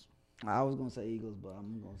Eagles. I was gonna say Eagles, but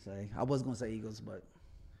I was gonna say Eagles, but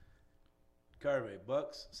Carvey,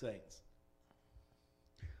 Bucks, Saints.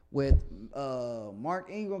 with Mark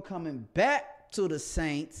Ingram coming back to the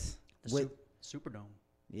Saints with Superdome.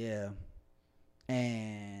 yeah,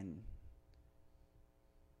 and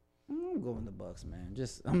I'm going with the Bucks, man.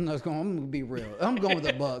 I'm gonna be real. I'm going with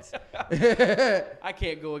the Bucks. I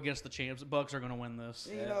can't go against the champs. The Bucks are going to win this.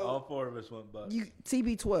 You Yeah, know, all four of us went Bucks.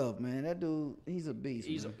 TB12, man. That dude, he's a beast.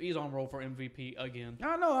 He's on roll for MVP again.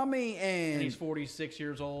 I know. I mean, And and he's 46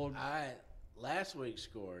 years old. Last week's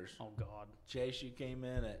scores. Oh, God. Chase, you came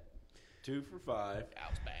in at 2 for 5. That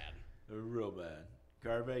was bad. They were real bad.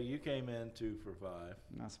 Carvey, you came in 2 for 5.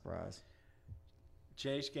 not surprised.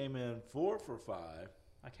 Chase came in 4 for 5.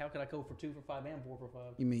 How could I go for 2 for 5 and 4 for 5?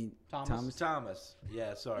 You mean Thomas? Thomas.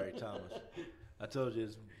 Yeah, sorry, Thomas. I told you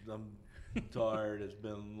I'm tired. It's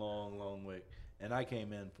been a long, long week. And I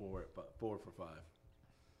came in 4 for 5.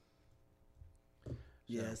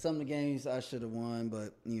 Yeah, some of the games I should have won,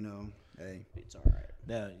 but hey. It's all right.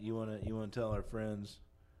 Now, you wanna tell our friends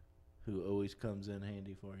who always comes in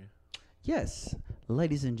handy for you? Yes,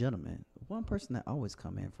 ladies and gentlemen, one person that always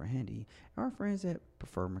come in for handy are our friends at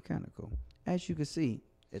Prefer Mechanical. As you can see,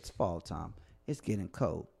 it's fall time. It's getting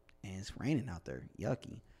cold, and it's raining out there.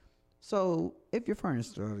 Yucky. So, if your furnace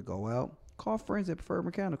starts to go out, call friends at Prefer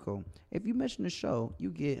Mechanical. If you mention the show, you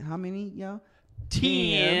get how many, y'all?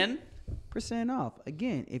 10. % off.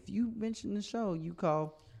 Again, if you mention the show, you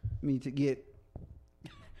call me to get.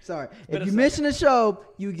 Sorry, if you mention the show,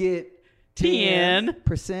 you get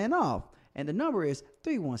 10% off, and the number is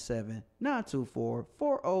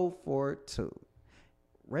 317-924-4042.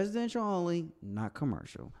 Residential only, not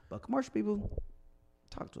commercial. But commercial people,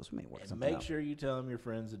 talk to us. We may work And something make out. sure you tell them your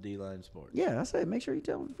friends at D-Line Sports. Yeah, I said make sure you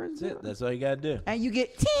tell your friends. That's it. That's all you got to do. And you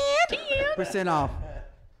get 10% off.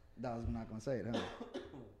 That was not gonna say it, huh?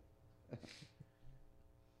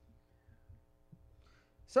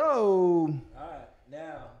 So, All right,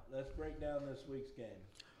 now let's break down this week's game.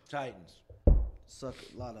 Titans. suck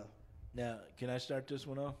a lot of. Now, can I start this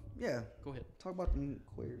one off? Yeah, Go ahead. talk about the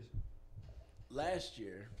queers. Last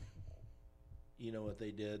year, you know what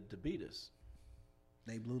they did to beat us?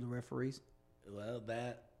 They blew the referees. Well,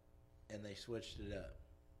 that, and they switched it up.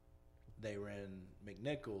 They ran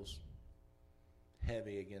McNichols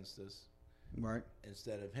heavy against us Right.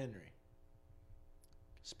 instead of Henry.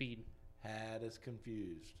 Speed. Had us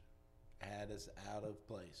confused. Had us out of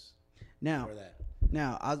place Now, for that.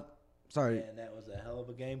 Sorry. And that was a hell of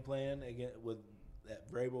a game plan again with that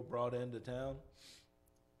Vrabel brought into town.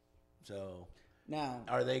 So Now,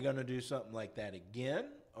 Are they going to do something like that again,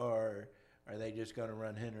 or are they just going to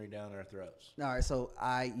run Henry down our throats? all right. So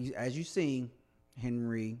as you seen,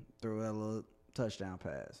 Henry threw a little touchdown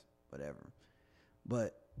pass, whatever.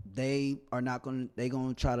 But they are not going to. They're going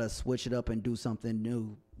to try to switch it up and do something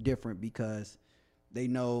new, different, because they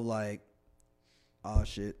know, like, oh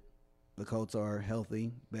shit, the Colts are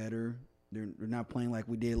healthy, better. They're not playing like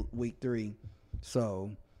we did week 3,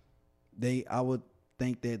 so I would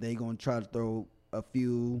think that they're going to try to throw a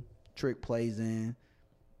few trick plays in,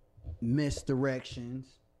 misdirections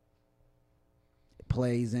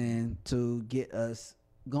plays in to get us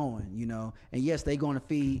going, you know. And yes, they're going to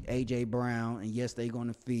feed A.J. Brown, and yes, they're going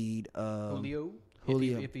to feed Julio.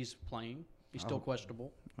 Julio. If he's playing, he's still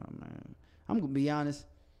questionable. Oh man, I'm gonna be honest.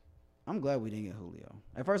 I'm glad we didn't get Julio.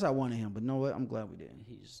 At first, I wanted him, but you know what? I'm glad we didn't.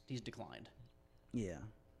 He's declined. Yeah.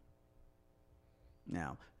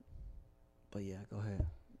 Now, but yeah, go ahead.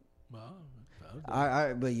 Well,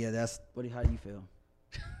 But yeah, that's what. How do you feel?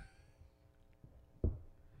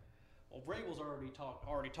 Well, Vrabel's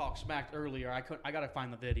already talked smacked earlier. I got to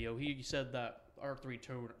find the video. He said that our three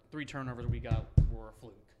turnovers we got were a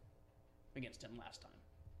fluke against him last time.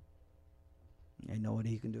 They know what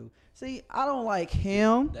he can do. See, I don't like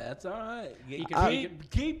him. that's all right.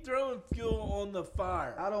 Keep throwing fuel on the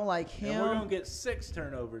fire. I don't like him. And we're gonna get 6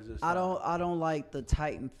 turnovers this I time. don't like the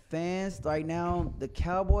Titan fans right now. The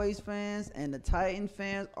Cowboys fans and the Titan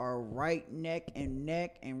fans are right neck and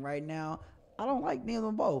neck, and right now I don't like neither of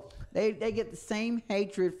them both. They get the same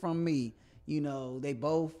hatred from me. You know, they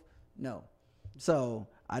both no. So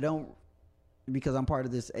I don't, because I'm part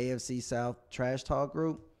of this AFC South trash talk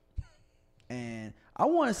group, and I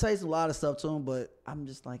want to say a lot of stuff to them, but I'm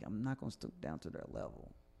just like, I'm not gonna stoop down to their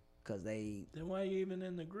level because they. Then why are you even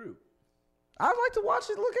in the group? I like to watch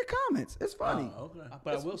it, look at comments. It's funny. Oh, okay.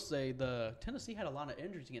 But I will say the Tennessee had a lot of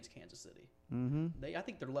injuries against Kansas City. Mm-hmm. I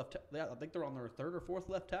think they're on their 3rd or 4th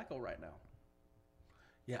left tackle right now.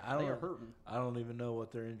 Yeah, They are hurting. I don't even know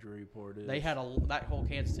what their injury report is. They had that whole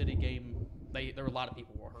Kansas City game. There were a lot of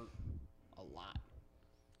people who were hurt, a lot.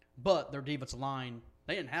 But their defensive line,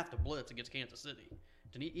 they didn't have to blitz against Kansas City.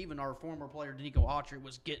 Even our former player Danico Autry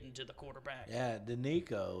was getting to the quarterback. Yeah,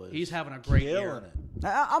 Danico He's having a great year. killing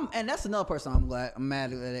it. And that's another person I'm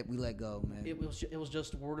mad that we let go, man. It was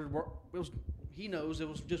just worded. He knows it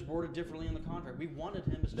was just worded differently in the contract. We wanted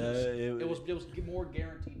him. It was more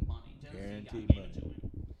guaranteed money. Guaranteed gave money. it to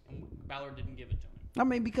him, and Ballard didn't give it to him. I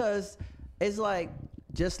mean, because it's like,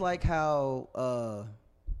 just like how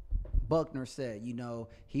Buckner said, you know,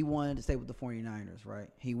 he wanted to stay with the 49ers, right?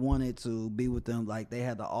 He wanted to be with them. Like, they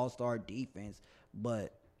had the all-star defense,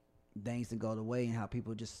 but things didn't go the way, and how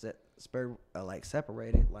people just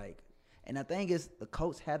separated. Like, and the thing is, the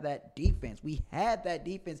Colts had that defense. We had that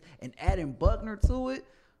defense, and adding Buckner to it,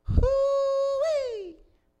 hoo-wee!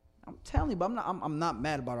 I'm telling you, but I'm not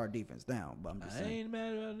mad about our defense now. But I'm just I saying. ain't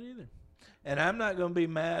mad about it either. And I'm not going to be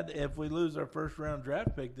mad if we lose our 1st round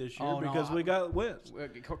draft pick this year because we got Wentz.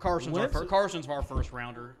 Carson's our first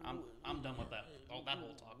rounder. I'm done with that. That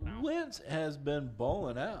whole talk now. Wentz has been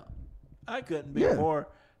bowling out. I couldn't be more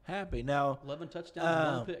happy. Now 11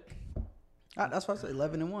 touchdowns, 1 pick. That's why I said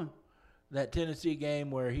 11-1. That Tennessee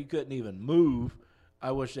game where he couldn't even move,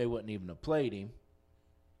 I wish they wouldn't even have played him.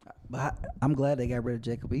 But I'm glad they got rid of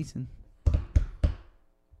Jacob Eason.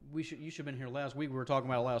 You should have been here last week. We were talking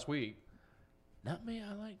about it last week. Not me.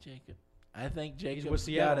 I like Jacob. I think He's Jacob's with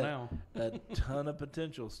Seattle got now. a ton of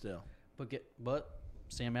potential still. But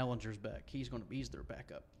Sam Ellinger's back. He's their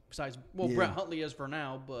backup. Besides, Yeah. Brett Huntley is for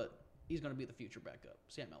now, but he's going to be the future backup.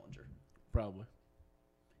 Sam Ellinger. Probably.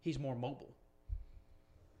 He's more mobile.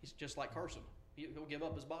 He's just like Carson. He'll give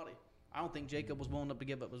up his body. I don't think Jacob was willing to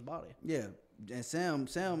give up his body. Yeah, and Sam,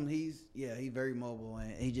 he's very mobile,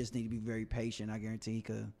 and he just need to be very patient. I guarantee he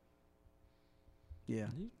could. Yeah.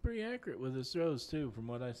 He's pretty accurate with his throws too, from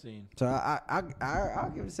what I've seen. So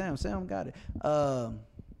I'll give it to Sam. Sam got it.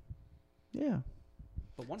 Yeah.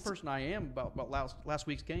 But one person I am about last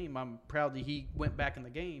week's game, I'm proud that he went back in the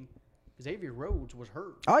game. Xavier Rhodes was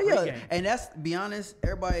hurt. Oh Great yeah, game. and that's, be honest,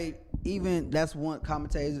 everybody, even that's one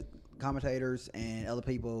commentators and other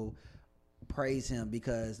people praise him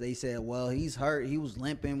because they said, well, he's hurt. He was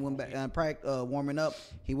limping when warming up.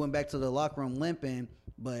 He went back to the locker room limping,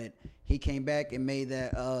 but he came back and made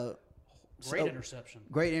that Great interception.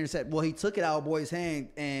 Great interception. Well, he took it out of boy's hand,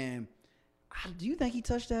 and do you think he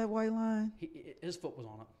touched that white line? His foot was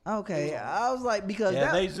on it. Okay, I was like, because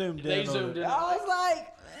they zoomed in. They zoomed in. I was like,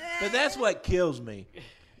 but that's what kills me.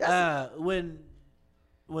 When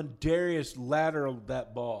Darius lateraled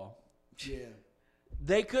that ball, yeah.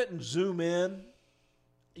 they couldn't zoom in.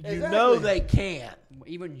 You Exactly. know they can't.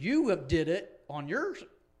 Even you have did it on your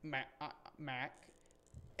Mac,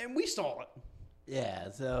 and we saw it. Yeah,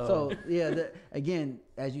 So yeah, again,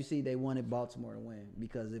 as you see, they wanted Baltimore to win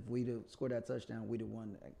because if we'd have scored that touchdown, we'd have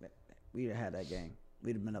won. We'd have had that game.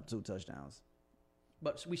 We'd have been up 2 touchdowns.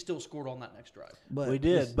 But we still scored on that next drive. But we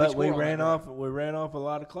did, but we scored on ran that off. We ran off a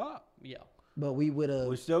lot of clock. Yeah. But we would have.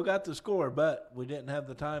 We still got the score, but we didn't have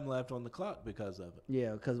the time left on the clock because of it.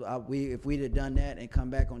 Yeah, because if we'd have done that and come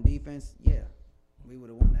back on defense, yeah, we would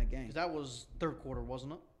have won that game. 'Cause that was third quarter,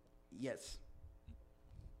 wasn't it? Yes.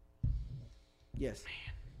 Yes.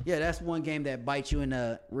 Yeah, that's one game that bites you in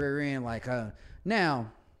the rear end. Like,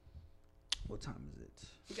 now, what time is it?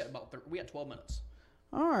 We got 12 minutes.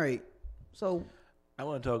 All right. So, I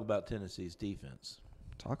want to talk about Tennessee's defense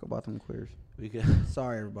talk about them queers. because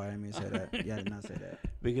Sorry, everybody. I didn't mean to say that. Yeah, I did not say that.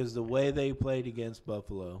 because the way they played against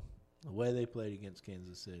Buffalo, the way they played against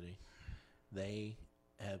Kansas City, they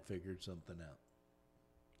have figured something out.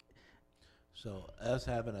 So us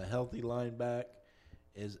having a healthy line back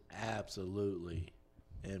is absolutely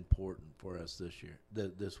important for us this year,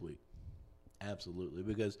 this week. Absolutely,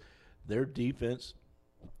 because their defense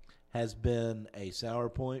has been a sour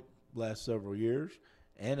point last several years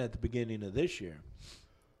and at the beginning of this year.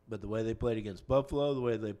 But the way they played against Buffalo, the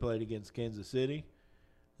way they played against Kansas City,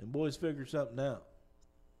 and boys figured something out.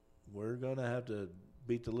 We're going to have to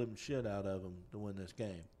beat the living shit out of them to win this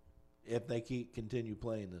game if they continue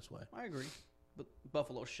playing this way. I agree. But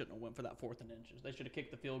Buffalo shouldn't have went for that 4th and inches. They should have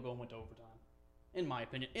kicked the field goal and went to overtime, in my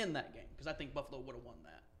opinion, in that game. Because I think Buffalo would have won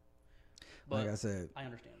that. But Like I said, I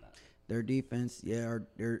understand that. their defense, yeah,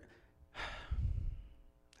 they're.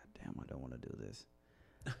 Damn, I don't want to do this.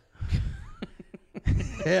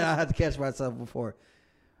 Yeah, I had to catch myself before.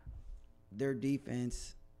 Their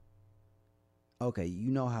defense. Okay,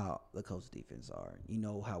 you know how the Colts' defense are. You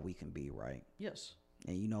know how we can be, right? Yes.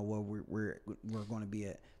 And you know where we're going to be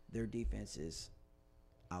at. Their defense is,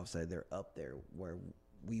 I would say, they're up there where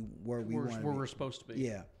we want to be. Where we're supposed to be.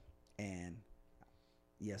 Yeah, and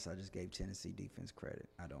yes, I just gave Tennessee defense credit.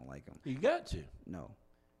 I don't like them. You got to. No,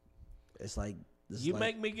 it's like this. You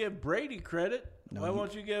make me give Brady credit. No, Why you-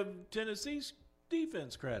 won't you give Tennessee's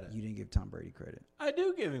defense credit? You didn't give Tom Brady credit. I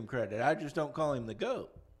do give him credit. I just don't call him the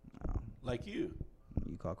GOAT No, like you.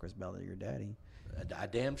 you call Chris Ballard your daddy. I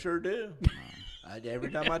damn sure do.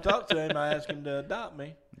 Every time I talk to him, I ask him to adopt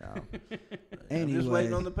me. No. I'm just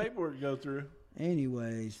waiting on the paperwork to go through.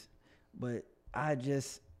 Anyways, but I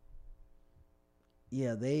just,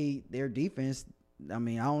 yeah, their defense. I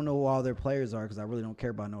mean, I don't know who all their players are because I really don't care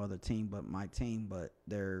about no other team but my team. But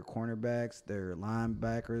their cornerbacks, their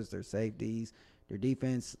linebackers, their safeties, their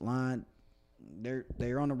defense line,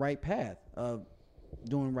 they're on the right path of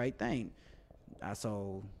doing the right thing.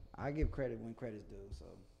 So I give credit when credit's due. So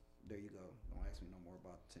there you go. Don't ask me no more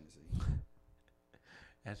about Tennessee.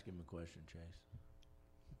 Ask him a question, Chase.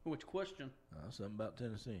 Which question? Something about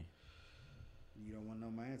Tennessee. You don't want to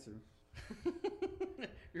know my answer.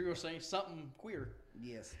 You're going to say something queer.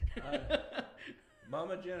 Yes.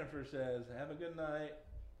 Mama Jennifer says, have a good night.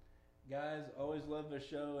 Guys, always love the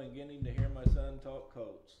show and getting to hear my son talk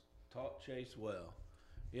Colts. Taught Chase well.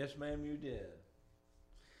 Yes, ma'am, you did.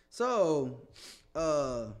 So,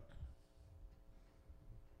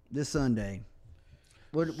 this Sunday,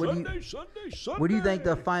 what do you think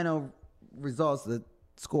the final results, the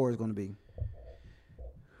score is going to be?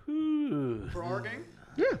 Ooh. For our game?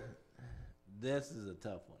 Yeah. This is a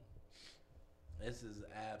tough one. This is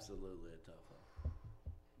absolutely a tough one.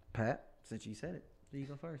 Pat, since you said it, you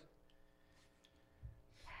go first.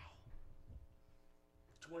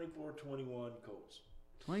 24-21 Colts.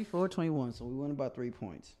 24-21, so we won about 3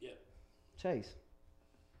 points. Yep. Chase.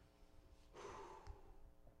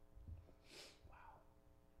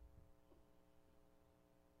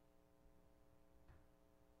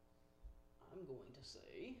 I'm going to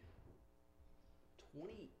say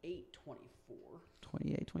 28-24.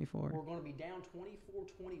 28-24. We're going to be down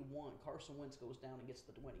 24-21. Carson Wentz goes down and gets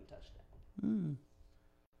the winning touchdown. Mm.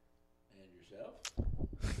 And yourself?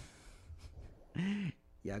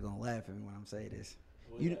 Y'all gonna laugh at me when I'm saying this.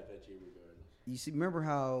 We laugh at you regardless. You see, remember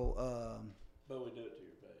how? But we do it to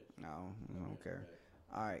your face. No, I don't care.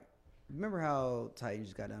 All right. Remember how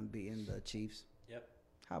Titans got unbeaten the Chiefs? Yep.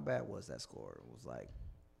 How bad was that score? It was like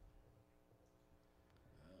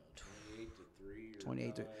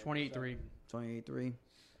 28-3. 28-3. 28-3.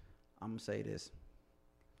 I'm gonna say this: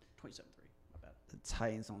 27-3. My bad. the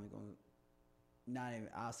Titans only gonna not even.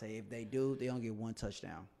 I'll say if they do, they only get 1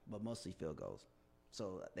 touchdown, but mostly field goals.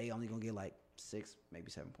 So they only gonna get like 6,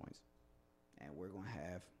 maybe 7 points, and we're gonna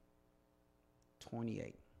have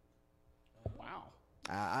 28. Wow.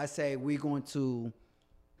 I say we're going to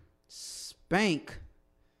spank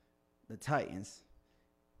the Titans,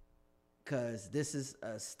 because this is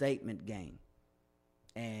a statement game,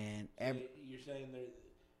 and You're saying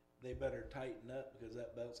they better tighten up because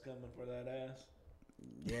that belt's coming for that ass?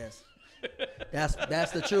 yes,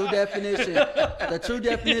 that's the true definition. The true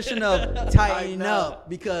definition of tightening up,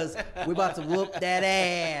 because we're about to whoop that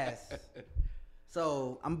ass.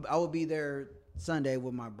 So I will be there Sunday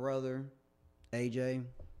with my brother, AJ,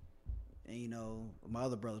 and my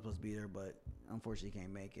other brother's supposed to be there, but unfortunately he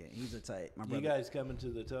can't make it. He's a tight. My brother. You guys coming to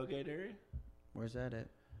the tailgate area? Where's that at?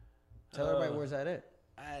 Tell everybody where's that at.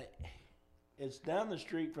 It's down the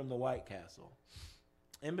street from the White Castle,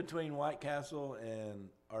 in between White Castle and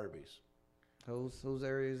Arby's. Whose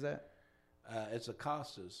area is that? It's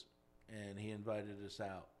Acosta's, and he invited us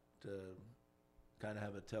out to kind of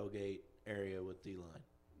have a tailgate area with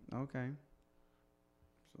D-Line. Okay.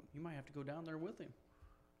 You might have to go down there with him.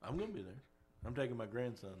 I'm gonna be there. I'm taking my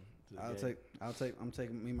grandson to the game. I'm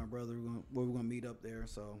taking me and my brother. We're gonna meet up there.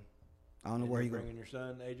 So I don't know And where you he going. bringing your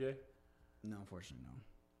son, AJ? No, unfortunately,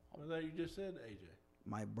 no. I thought you just said AJ.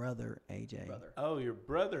 My brother, AJ. Brother. Oh, your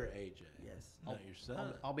brother, AJ. Yes. Not your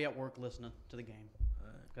son. I'll be at work listening to the game. All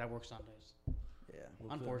right. 'Cause I work Sundays, Yeah.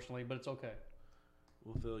 We'll unfortunately, but it's okay.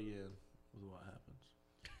 We'll fill you in with what happens.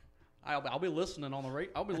 I'll be listening on the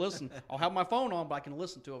radio. I'll be listening. I'll have my phone on, but I can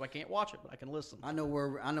listen to it. I can't watch it, but I can listen. I know where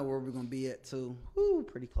we're gonna be at too. Woo,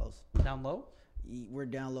 pretty close. Down low. We're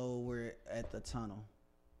down low. We're at the tunnel,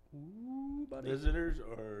 Ooh, buddy. Visitors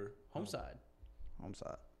or Home side. home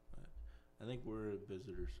side. I think we're at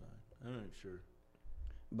visitor side. I'm not sure.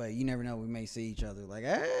 But you never know. We may see each other. Like,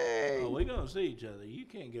 hey. Oh, we're gonna see each other. You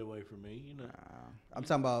can't get away from me. You know. I'm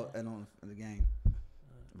talking about on the game.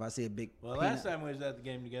 If I see a big. Well, last time we was at the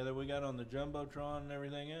game together, we got on the jumbotron and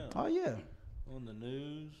everything else. Oh yeah. On the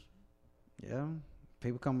news. Yeah.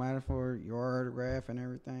 People come out for your autograph and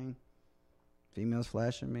everything. Females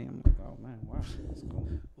flashing me. I'm like, oh man, wow, that's cool.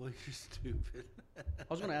 Well, you're stupid. I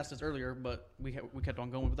was going to ask this earlier, but we kept on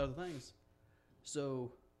going with other things.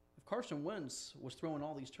 So, if Carson Wentz was throwing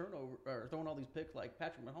all these throwing all these picks like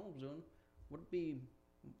Patrick Mahomes doing, would it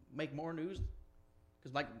make more news?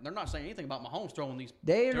 Because they're not saying anything about Mahomes throwing these.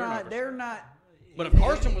 They're turnovers. not. But if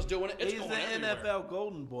Carson was doing it, it's He's going the everywhere. NFL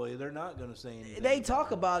golden boy. They're not going to say anything. They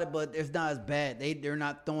talk about it, but it's not as bad. They're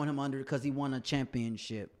not throwing him under because he won a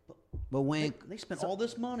championship. But when They spent all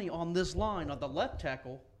this money on this line on the left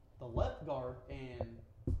tackle, the left guard, and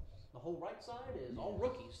the whole right side is all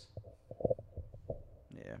rookies.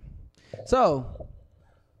 yeah, so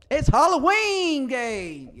it's Halloween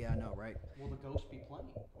game. Yeah, I know, right? Will the ghost be playing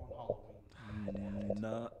on Halloween?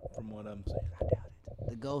 Not from what I'm saying. I doubt it.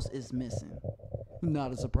 The ghost is missing.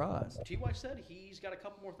 Not a surprise. T.Y. said he's got a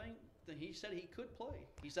couple more things that he said he could play.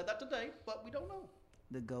 He said that today, but we don't know.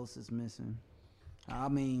 The ghost is missing. I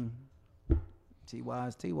mean, Ty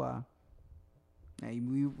is Ty. Hey,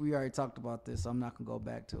 we already talked about this, so I'm not gonna go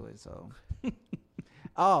back to it. So,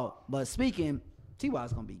 but speaking, Ty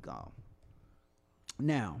is gonna be gone.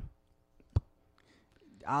 Now,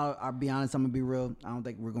 I'll be honest. I'm gonna be real. I don't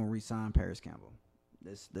think we're gonna re-sign Paris Campbell.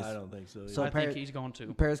 I don't think so. So I think he's going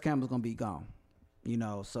to. Paris Campbell's gonna be gone.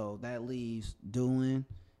 So that leaves Doolin.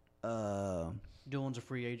 Dillon's a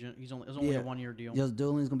free agent. It's only a 1 year deal. Just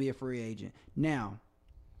Doolin's gonna be a free agent. Now,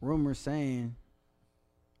 rumors saying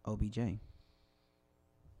OBJ.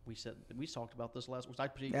 We talked about this last week. I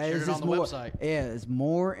shared It's it just on the more, website. Yeah, it's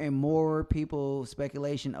more and more people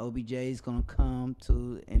speculation OBJ is gonna come to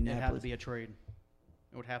It'd have to Indianapolis. be a trade.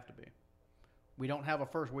 It would have to be. We don't have a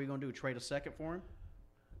first. What are you going to do? Trade a second for him?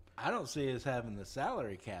 I don't see us having the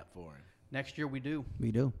salary cap for him Next year we do.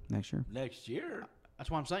 We do next year. next year.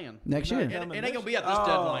 That's what I'm saying. Next We're year. not It coming ain't going to this- be at this Oh.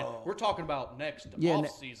 deadline. We're talking about next off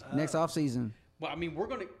season. Next off season. Well, I mean, we're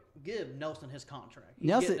going to give Nelson his contract. He's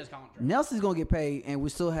getting his contract. Nelson's gonna get paid, and we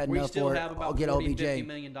still had We enough still for have about get $40, OBJ. $50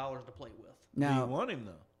 million to play with. Do you Now, want him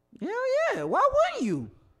though? hell yeah, why wouldn't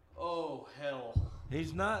you? Oh, hell.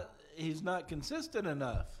 He's not consistent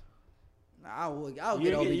enough. I'll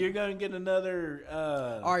get OBJ. You're going to get another.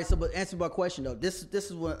 All right, so but answer my question though. This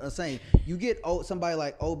is what I'm saying. You get somebody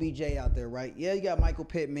like OBJ out there, right? Yeah, you got Michael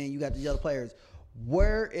Pittman, you got the other players.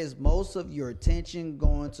 Where is most of your attention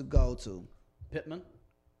going to go to? Pittman?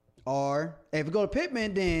 Or if you go to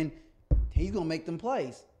Pittman, then he's gonna make them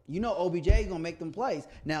plays. OBJ is gonna make them plays.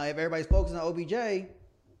 Now, if everybody's focusing on OBJ,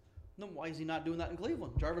 Then why is he not doing that in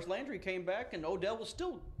Cleveland? Jarvis Landry came back, and Odell was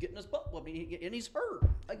still getting his butt whooped, and he's hurt.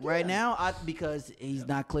 Again. right now, because he's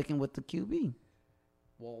not clicking with the QB.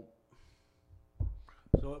 Well,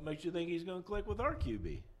 So what makes you think he's going to click with our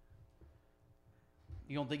QB?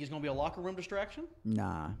 you don't think he's going to be a locker room distraction?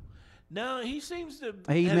 Nah. No, he seems to.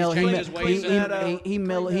 He has mellow, cleaned his that ways in. out- he cleaned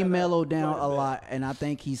that mellowed out down quite a bit. lot, and I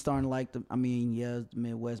think he's starting to like the. I mean, yeah, it's the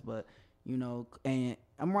Midwest, but you know, and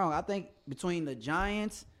I'm wrong. I think between the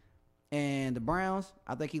Giants and the Browns,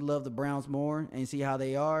 I think he loved the Browns more and see how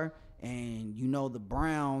they are, and you know the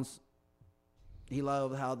Browns. He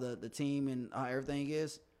loved how the team and how everything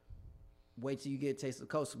is. Wait till you get a taste of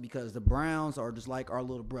the coast because the Browns are just like our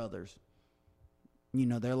little brothers. You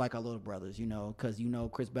know, they're like our little brothers, you know, because, you know,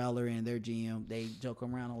 Chris Ballard and their GM, they joke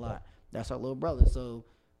around a lot. That's our little brother. So,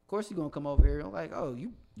 of course, you're going to come over here and like, oh,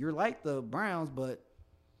 you're like the Browns, but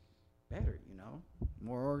better, you know,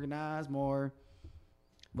 more organized, more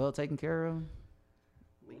well taken care of.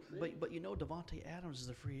 But you know Devontae Adams is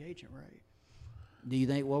a free agent, right? Do you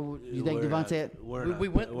think, you think We're not- Devontae, we're We not- we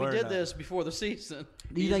we're did not- this before the season.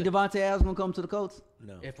 do you think Devontae Adams going to come to the Colts?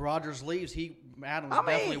 No. If Rodgers leaves, Adams I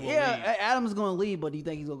definitely mean, will yeah, leave. Adams is going to leave, but do you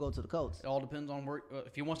think he's going to go to the Colts? It all depends on where.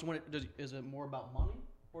 If he wants to win it, is it more about money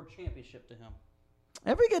or championship to him?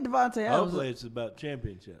 If we get Devontae Adams, Hopefully, it's about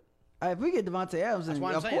championship. if we get Devontae Adams, That's then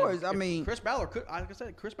why I'm of saying. course, I if mean, Chris Ballard could. Like I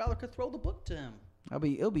said, Chris Ballard could throw the book to him.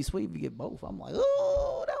 it'll be sweet if you get both. I'm like,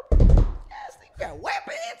 oh, yes, he got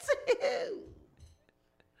weapons.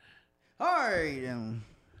 All right,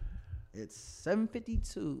 it's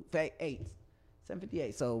 7:52,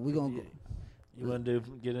 7:58. So we're gonna go. You want to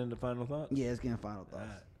get into final thoughts? Yeah, it's getting final All thoughts.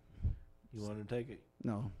 right. You want to take it?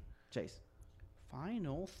 No, Chase.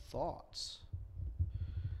 Final thoughts.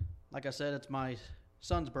 Like I said, it's my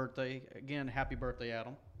son's birthday. Again, happy birthday,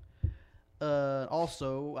 Adam.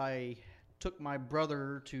 Also, I took my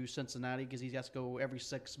brother to Cincinnati because he has to go every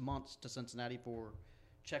 6 months to Cincinnati for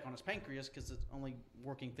check on his pancreas because it's only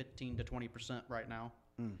working 15 to 20% right now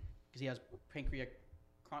because he has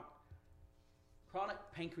chronic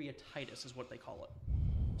pancreatitis is what they call it.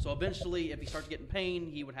 So eventually, if he starts getting pain,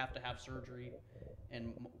 he would have to have surgery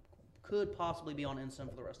and could possibly be on insulin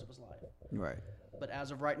for the rest of his life. Right. But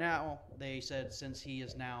as of right now, they said since he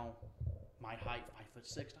is now my height,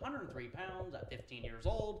 5'6", 103 pounds at 15 years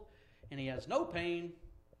old, and he has no pain,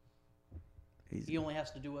 he only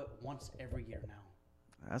has to do it once every year now.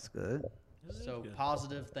 That's good. So good.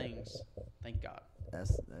 positive things, thank God.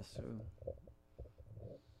 That's true.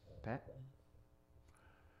 Pat.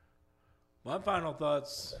 My final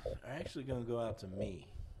thoughts are actually going to go out to me.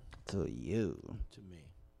 To you. To me.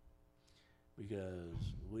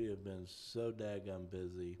 Because we have been so daggone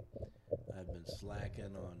busy. I've been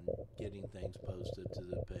slacking on getting things posted to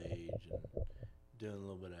the page and doing a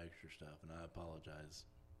little bit of extra stuff. And I apologize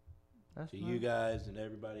That's to you guys and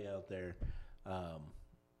everybody out there.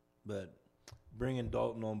 But bringing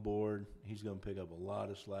Dalton on board, he's going to pick up a lot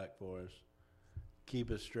of slack for us. Keep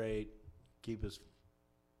us straight, keep us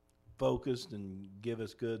focused, and give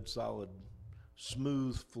us good, solid,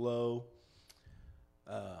 smooth flow.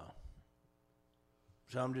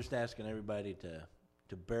 So I'm just asking everybody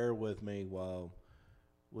to bear with me while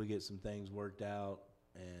we get some things worked out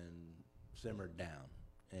and simmered down.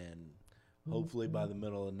 And hopefully by the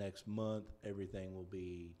middle of next month, everything will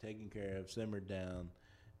be taken care of, simmered down,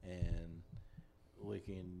 and we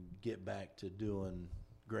can get back to doing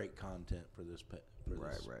great content for this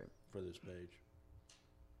for this page.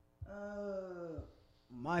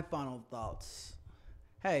 My final thoughts.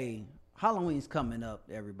 Hey, Halloween's coming up,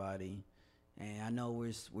 everybody, and I know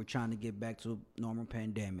we're trying to get back to a normal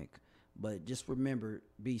pandemic, but just remember,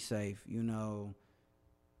 be safe. You know,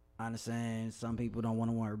 I understand some people don't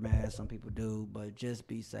want to wear masks, some people do, but just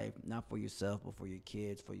be safe, not for yourself, but for your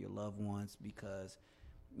kids, for your loved ones, because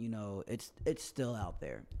you know it's still out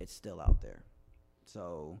there. It's still out there.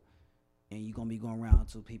 So. And you're going to be going around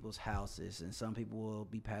to people's houses, and some people will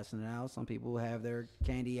be passing it out. Some people will have their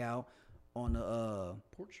candy out on the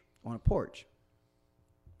porch.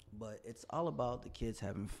 But it's all about the kids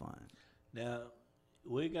having fun. Now,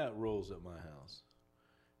 we got rules at my house.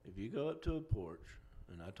 If you go up to a porch,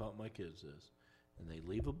 and I taught my kids this, and they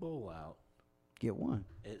leave a bowl out, Get one.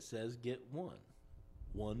 it says get one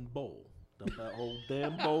bowl. Dump that whole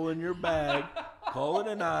damn bowl in your bag, call it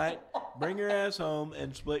a night, bring your ass home,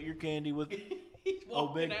 and split your candy with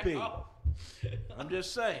old Big P. I'm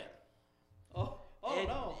just saying. Oh And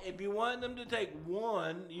no. If you want them to take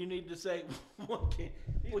one, you need to say one candy.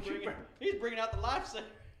 He's bringing out the lifesaver.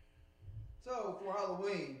 So, for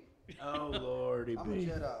Halloween, Oh, Lordy I'm a B.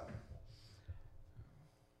 Jedi.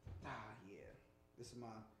 Yeah. This is my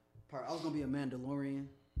part. I was going to be a Mandalorian,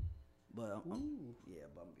 but yeah,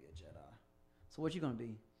 but I'm going to be a Jedi. So, what you going to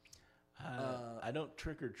be? I don't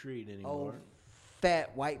trick or treat Oh, anymore.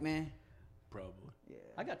 fat white man? Probably. Yeah.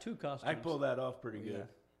 I got two costumes. I can pull that off pretty good.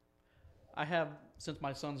 I have, since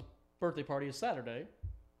my son's birthday party is Saturday,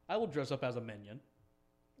 I will dress up as a minion.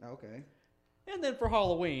 Okay. And then for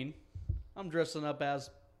Halloween, I'm dressing up as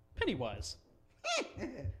Pennywise.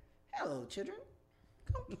 Hello, children.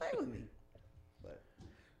 Come play with me. But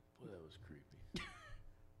Boy, that was creepy.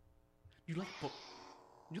 You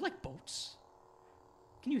like boats?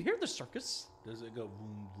 Can you hear the circus? Does it go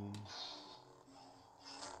boom, boom?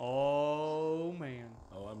 Oh man.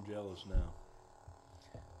 Oh, I'm jealous now.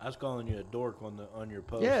 I was calling you a dork on your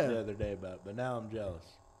post Yeah. the other day about it, but now I'm jealous.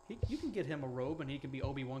 You can get him a robe and he can be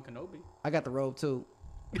Obi-Wan Kenobi. I got the robe too.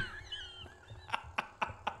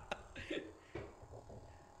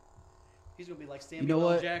 He's gonna be like Samuel You know L.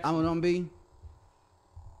 what? Jackson. I'm gonna be.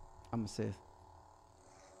 I'm a Sith.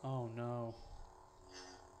 Oh no.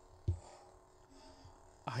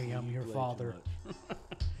 I am You your play too father. much.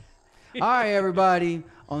 All right, everybody.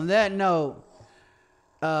 On that note,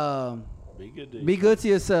 Be good to be good to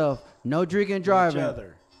yourself. No drinking and each driving.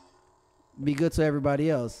 other. Be good to everybody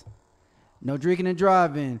else. No drinking and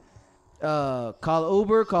driving. Call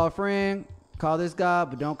Uber, call a friend, call this guy,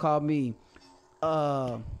 but don't call me.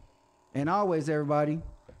 And always, everybody,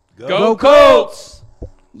 Go Colts!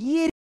 Yeah.